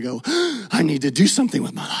people to go, I need to do something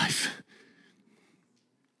with my life.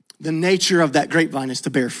 The nature of that grapevine is to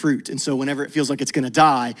bear fruit. And so whenever it feels like it's gonna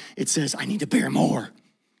die, it says, I need to bear more.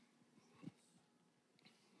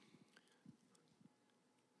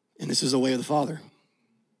 And this is the way of the Father.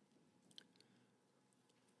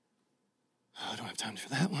 I don't have time for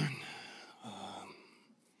that one.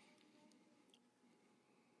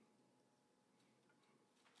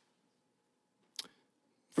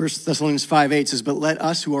 1 Thessalonians 5:8 says, but let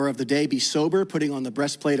us who are of the day be sober, putting on the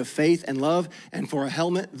breastplate of faith and love, and for a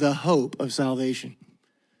helmet, the hope of salvation.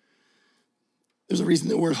 There's a reason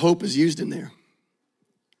the word hope is used in there.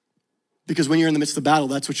 Because when you're in the midst of battle,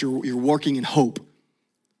 that's what you're working in hope.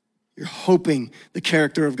 You're hoping the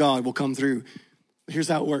character of God will come through. But here's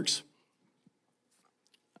how it works.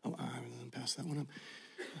 Oh, I'm gonna pass that one up.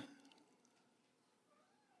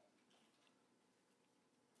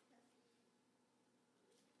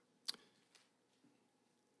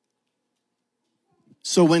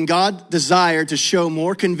 So when God desired to show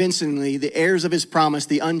more convincingly the heirs of his promise,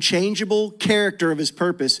 the unchangeable character of his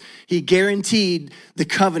purpose, he guaranteed the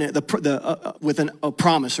covenant with a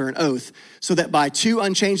promise or an oath, so that by two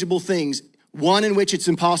unchangeable things, one in which it's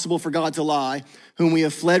impossible for God to lie, whom we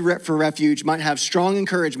have fled for refuge, might have strong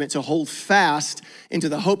encouragement to hold fast into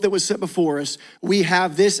the hope that was set before us. We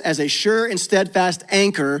have this as a sure and steadfast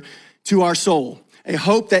anchor to our soul. A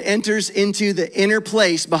hope that enters into the inner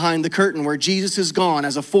place behind the curtain where Jesus has gone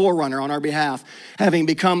as a forerunner on our behalf, having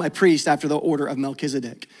become a priest after the order of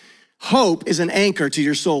Melchizedek. Hope is an anchor to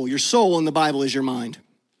your soul. Your soul in the Bible is your mind.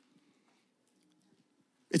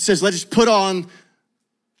 It says, let's just put on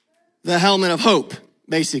the helmet of hope,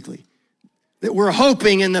 basically. That we're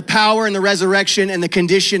hoping in the power and the resurrection and the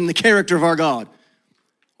condition and the character of our God.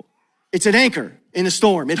 It's an anchor in a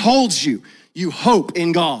storm. It holds you. You hope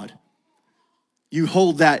in God. You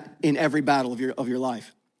hold that in every battle of your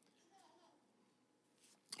life.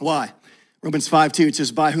 Why? Romans 5:2, it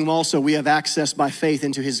says, by whom also we have access by faith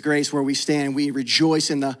into his grace where we stand, and we rejoice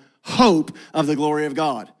in the hope of the glory of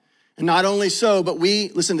God. And not only so, but we,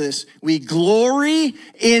 listen to this, we glory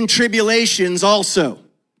in tribulations also.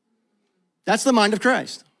 That's the mind of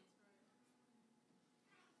Christ.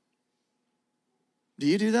 Do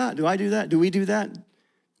you do that? Do I do that? Do we do that?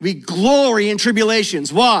 We glory in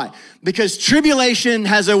tribulations. Why? Because tribulation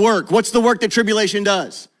has a work. What's the work that tribulation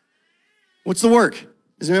does? What's the work?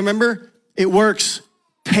 Does anyone remember? It works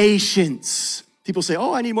patience. People say,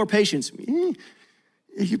 oh, I need more patience.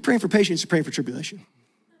 If you're praying for patience, you're praying for tribulation.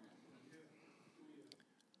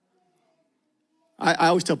 I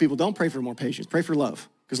always tell people, don't pray for more patience. Pray for love,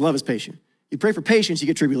 because love is patient. You pray for patience, you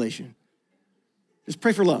get tribulation. Just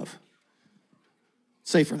pray for love.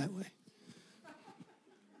 Safer that way.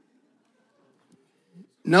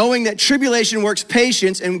 Knowing that tribulation works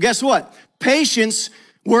patience, and guess what? Patience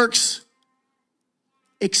works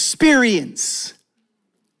experience.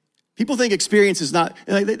 People think experience is not,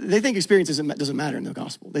 they think experience doesn't matter in the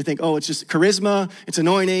gospel. They think, oh, it's just charisma, it's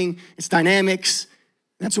anointing, it's dynamics.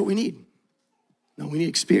 That's what we need. No, we need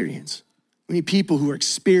experience. We need people who are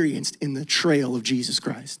experienced in the trail of Jesus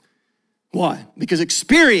Christ. Why? Because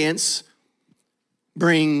experience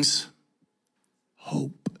brings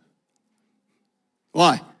hope.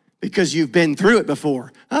 Why? Because you've been through it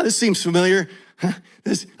before. Oh, this seems familiar.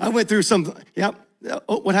 I went through some, yep.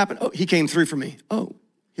 Oh, what happened? Oh, he came through for me. Oh,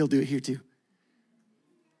 he'll do it here too.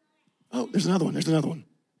 Oh, there's another one. Another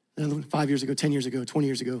one 5 years ago, 10 years ago, 20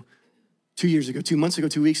 years ago, 2 years ago, 2 months ago,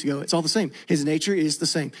 2 weeks ago. It's all the same. His nature is the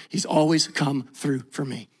same. He's always come through for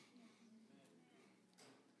me.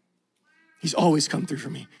 He's always come through for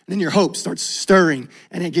me. And then your hope starts stirring,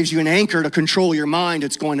 and it gives you an anchor to control your mind.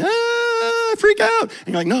 It's going, freak out. And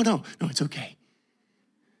you're like, no, it's okay.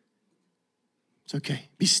 It's okay.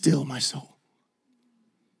 Be still, my soul.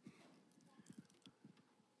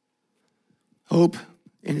 Hope,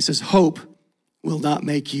 and it says hope will not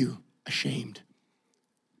make you ashamed.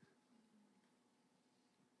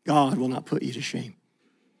 God will not put you to shame.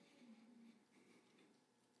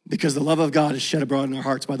 Because the love of God is shed abroad in our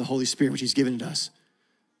hearts by the Holy Spirit, which he's given to us.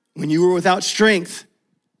 When you were without strength,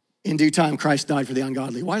 in due time, Christ died for the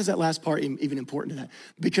ungodly. Why is that last part even important to that?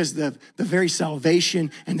 Because the very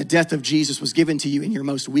salvation and the death of Jesus was given to you in your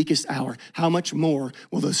most weakest hour. How much more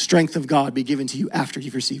will the strength of God be given to you after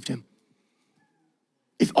you've received him?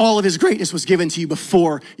 If all of his greatness was given to you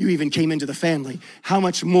before you even came into the family, how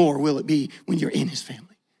much more will it be when you're in his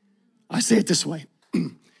family? I say it this way.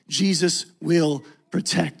 Jesus will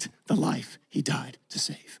protect the life he died to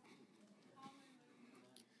save.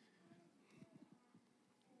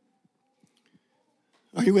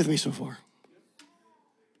 Are you with me so far?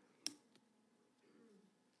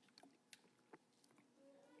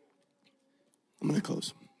 I'm going to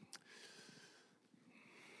close.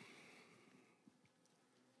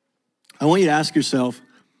 I want you to ask yourself,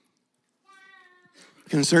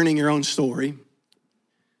 concerning your own story,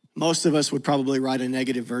 most of us would probably write a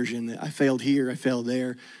negative version that I failed here, I failed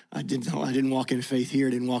there, I didn't walk in faith here,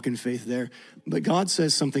 I didn't walk in faith there. But God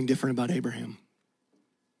says something different about Abraham.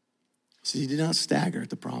 He says he did not stagger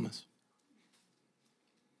at the promise.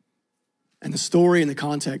 And And the story and the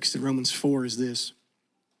context in Romans 4 is this: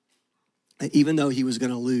 that even though he was going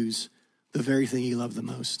to lose the very thing he loved the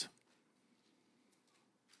most,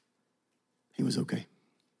 he was okay.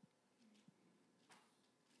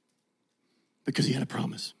 Because he had a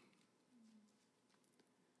promise.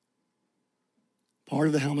 Part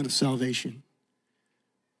of the helmet of salvation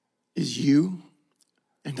is you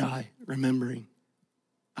and I remembering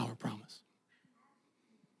our promise.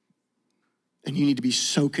 And you need to be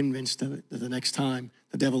so convinced of it that the next time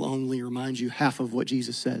the devil only reminds you half of what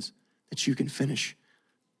Jesus says, that you can finish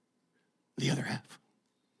the other half.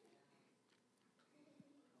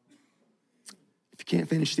 If you can't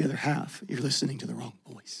finish the other half, you're listening to the wrong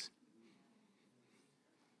voice.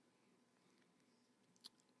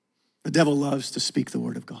 The devil loves to speak the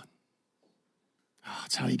word of God. Oh,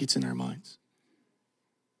 that's how he gets in our minds.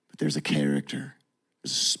 But there's a character,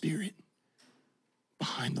 there's a spirit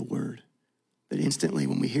behind the word that instantly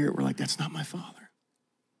when we hear it, we're like, that's not my Father.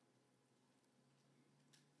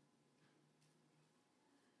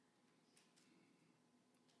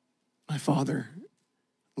 My Father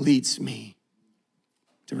leads me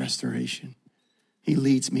to restoration. He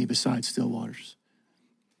leads me beside still waters.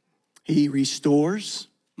 He restores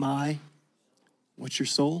what's your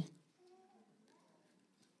soul?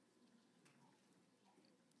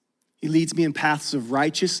 He leads me in paths of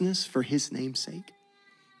righteousness for his name's sake.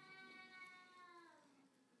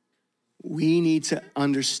 We need to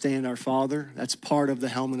understand our Father. That's part of the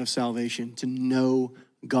helmet of salvation, to know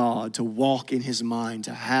God, to walk in his mind,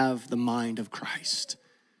 to have the mind of Christ,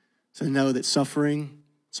 to know that suffering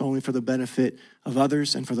is only for the benefit of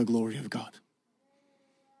others and for the glory of God.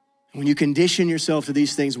 When you condition yourself to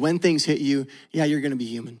these things, when things hit you, yeah, you're going to be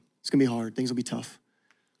human. It's going to be hard. Things will be tough.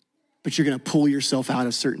 But you're going to pull yourself out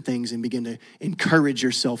of certain things and begin to encourage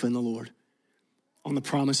yourself in the Lord on the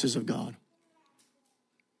promises of God.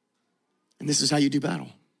 And this is how you do battle.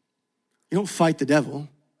 You don't fight the devil.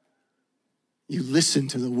 You listen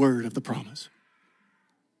to the word of the promise.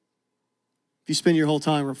 If you spend your whole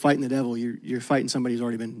time fighting the devil, you're fighting somebody who's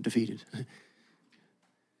already been defeated.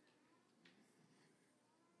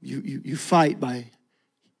 You fight by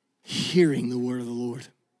hearing the word of the Lord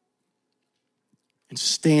and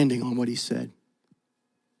standing on what he said.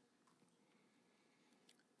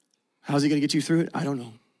 How's he going to get you through it? I don't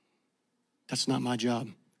know. That's not my job.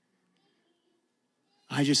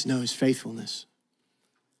 I just know his faithfulness.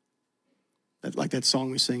 Like that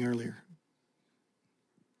song we sang earlier.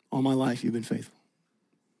 All my life, you've been faithful.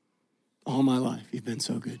 All my life, you've been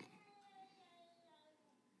so good.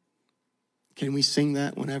 Can we sing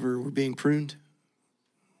that whenever we're being pruned?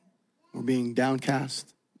 We're being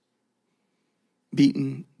downcast,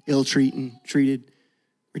 beaten, treated,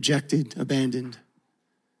 rejected, abandoned.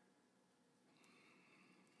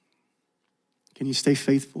 Can you stay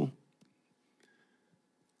faithful?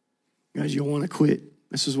 Guys, you'll want to quit.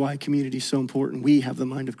 This is why community is so important. We have the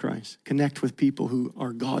mind of Christ. Connect with people who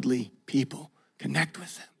are godly people. Connect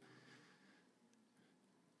with them.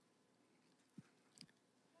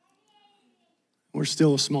 We're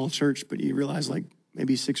still a small church, but you realize like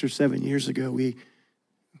maybe 6 or 7 years ago, 8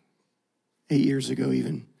 years ago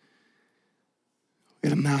even, we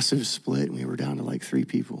had a massive split and we were down to like 3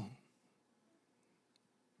 people.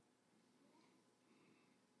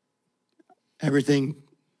 Everything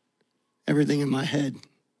in my head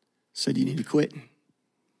said you need to quit.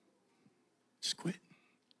 Just quit.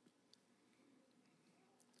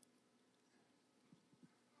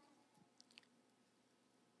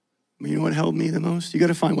 But you know what helped me the most? You got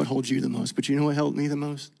to find what holds you the most. But you know what helped me the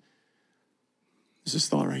most? It's this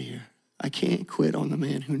thought right here. I can't quit on the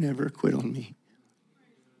man who never quit on me.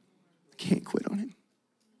 I can't quit on him.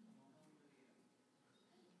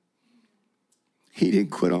 He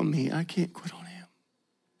didn't quit on me. I can't quit on him.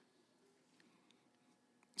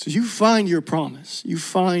 So you find your promise. You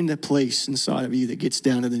find a place inside of you that gets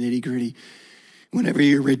down to the nitty-gritty. Whenever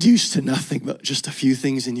you're reduced to nothing but just a few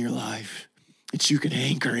things in your life that you can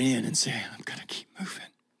anchor in and say, I'm going to keep moving.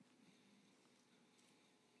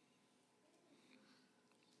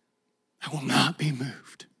 I will not be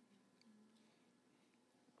moved.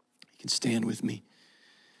 You can stand with me.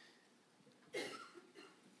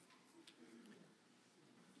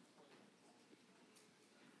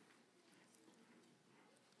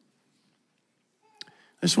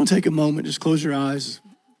 I just want to take a moment, just close your eyes.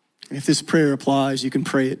 And if this prayer applies, you can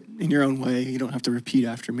pray it in your own way. You don't have to repeat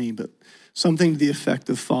after me, but something to the effect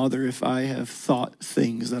of, Father, if I have thought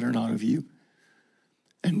things that are not of you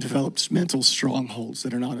and developed mental strongholds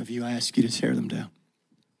that are not of you, I ask you to tear them down.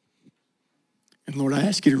 And Lord, I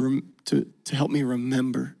ask you to help me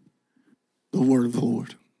remember the word of the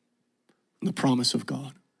Lord and the promise of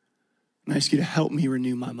God. I ask you to help me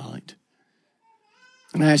renew my mind.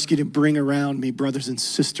 And I ask you to bring around me brothers and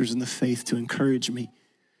sisters in the faith to encourage me,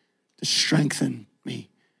 to strengthen me,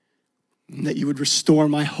 and that you would restore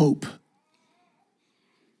my hope,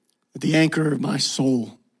 that the anchor of my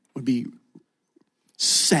soul would be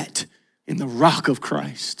set in the rock of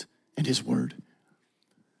Christ and his word.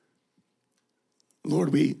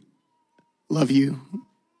 Lord, we love you.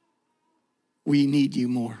 We need you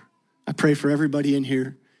more. I pray for everybody in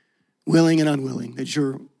here, willing and unwilling, that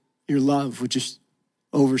your love would just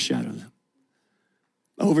overshadow them.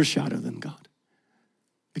 Overshadow them, God,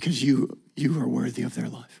 because you are worthy of their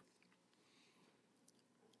life.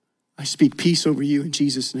 I speak peace over you in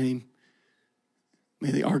Jesus' name.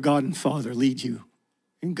 May our God and Father lead you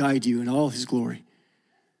and guide you in all his glory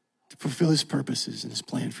to fulfill his purposes and his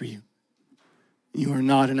plan for you. You are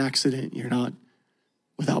not an accident. You're not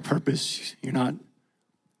without purpose. You're not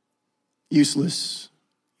useless.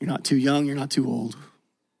 You're not too young. You're not too old.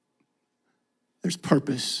 There's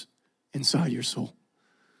purpose inside your soul.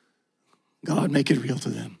 God, make it real to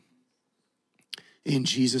them. In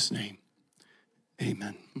Jesus' name,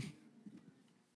 amen.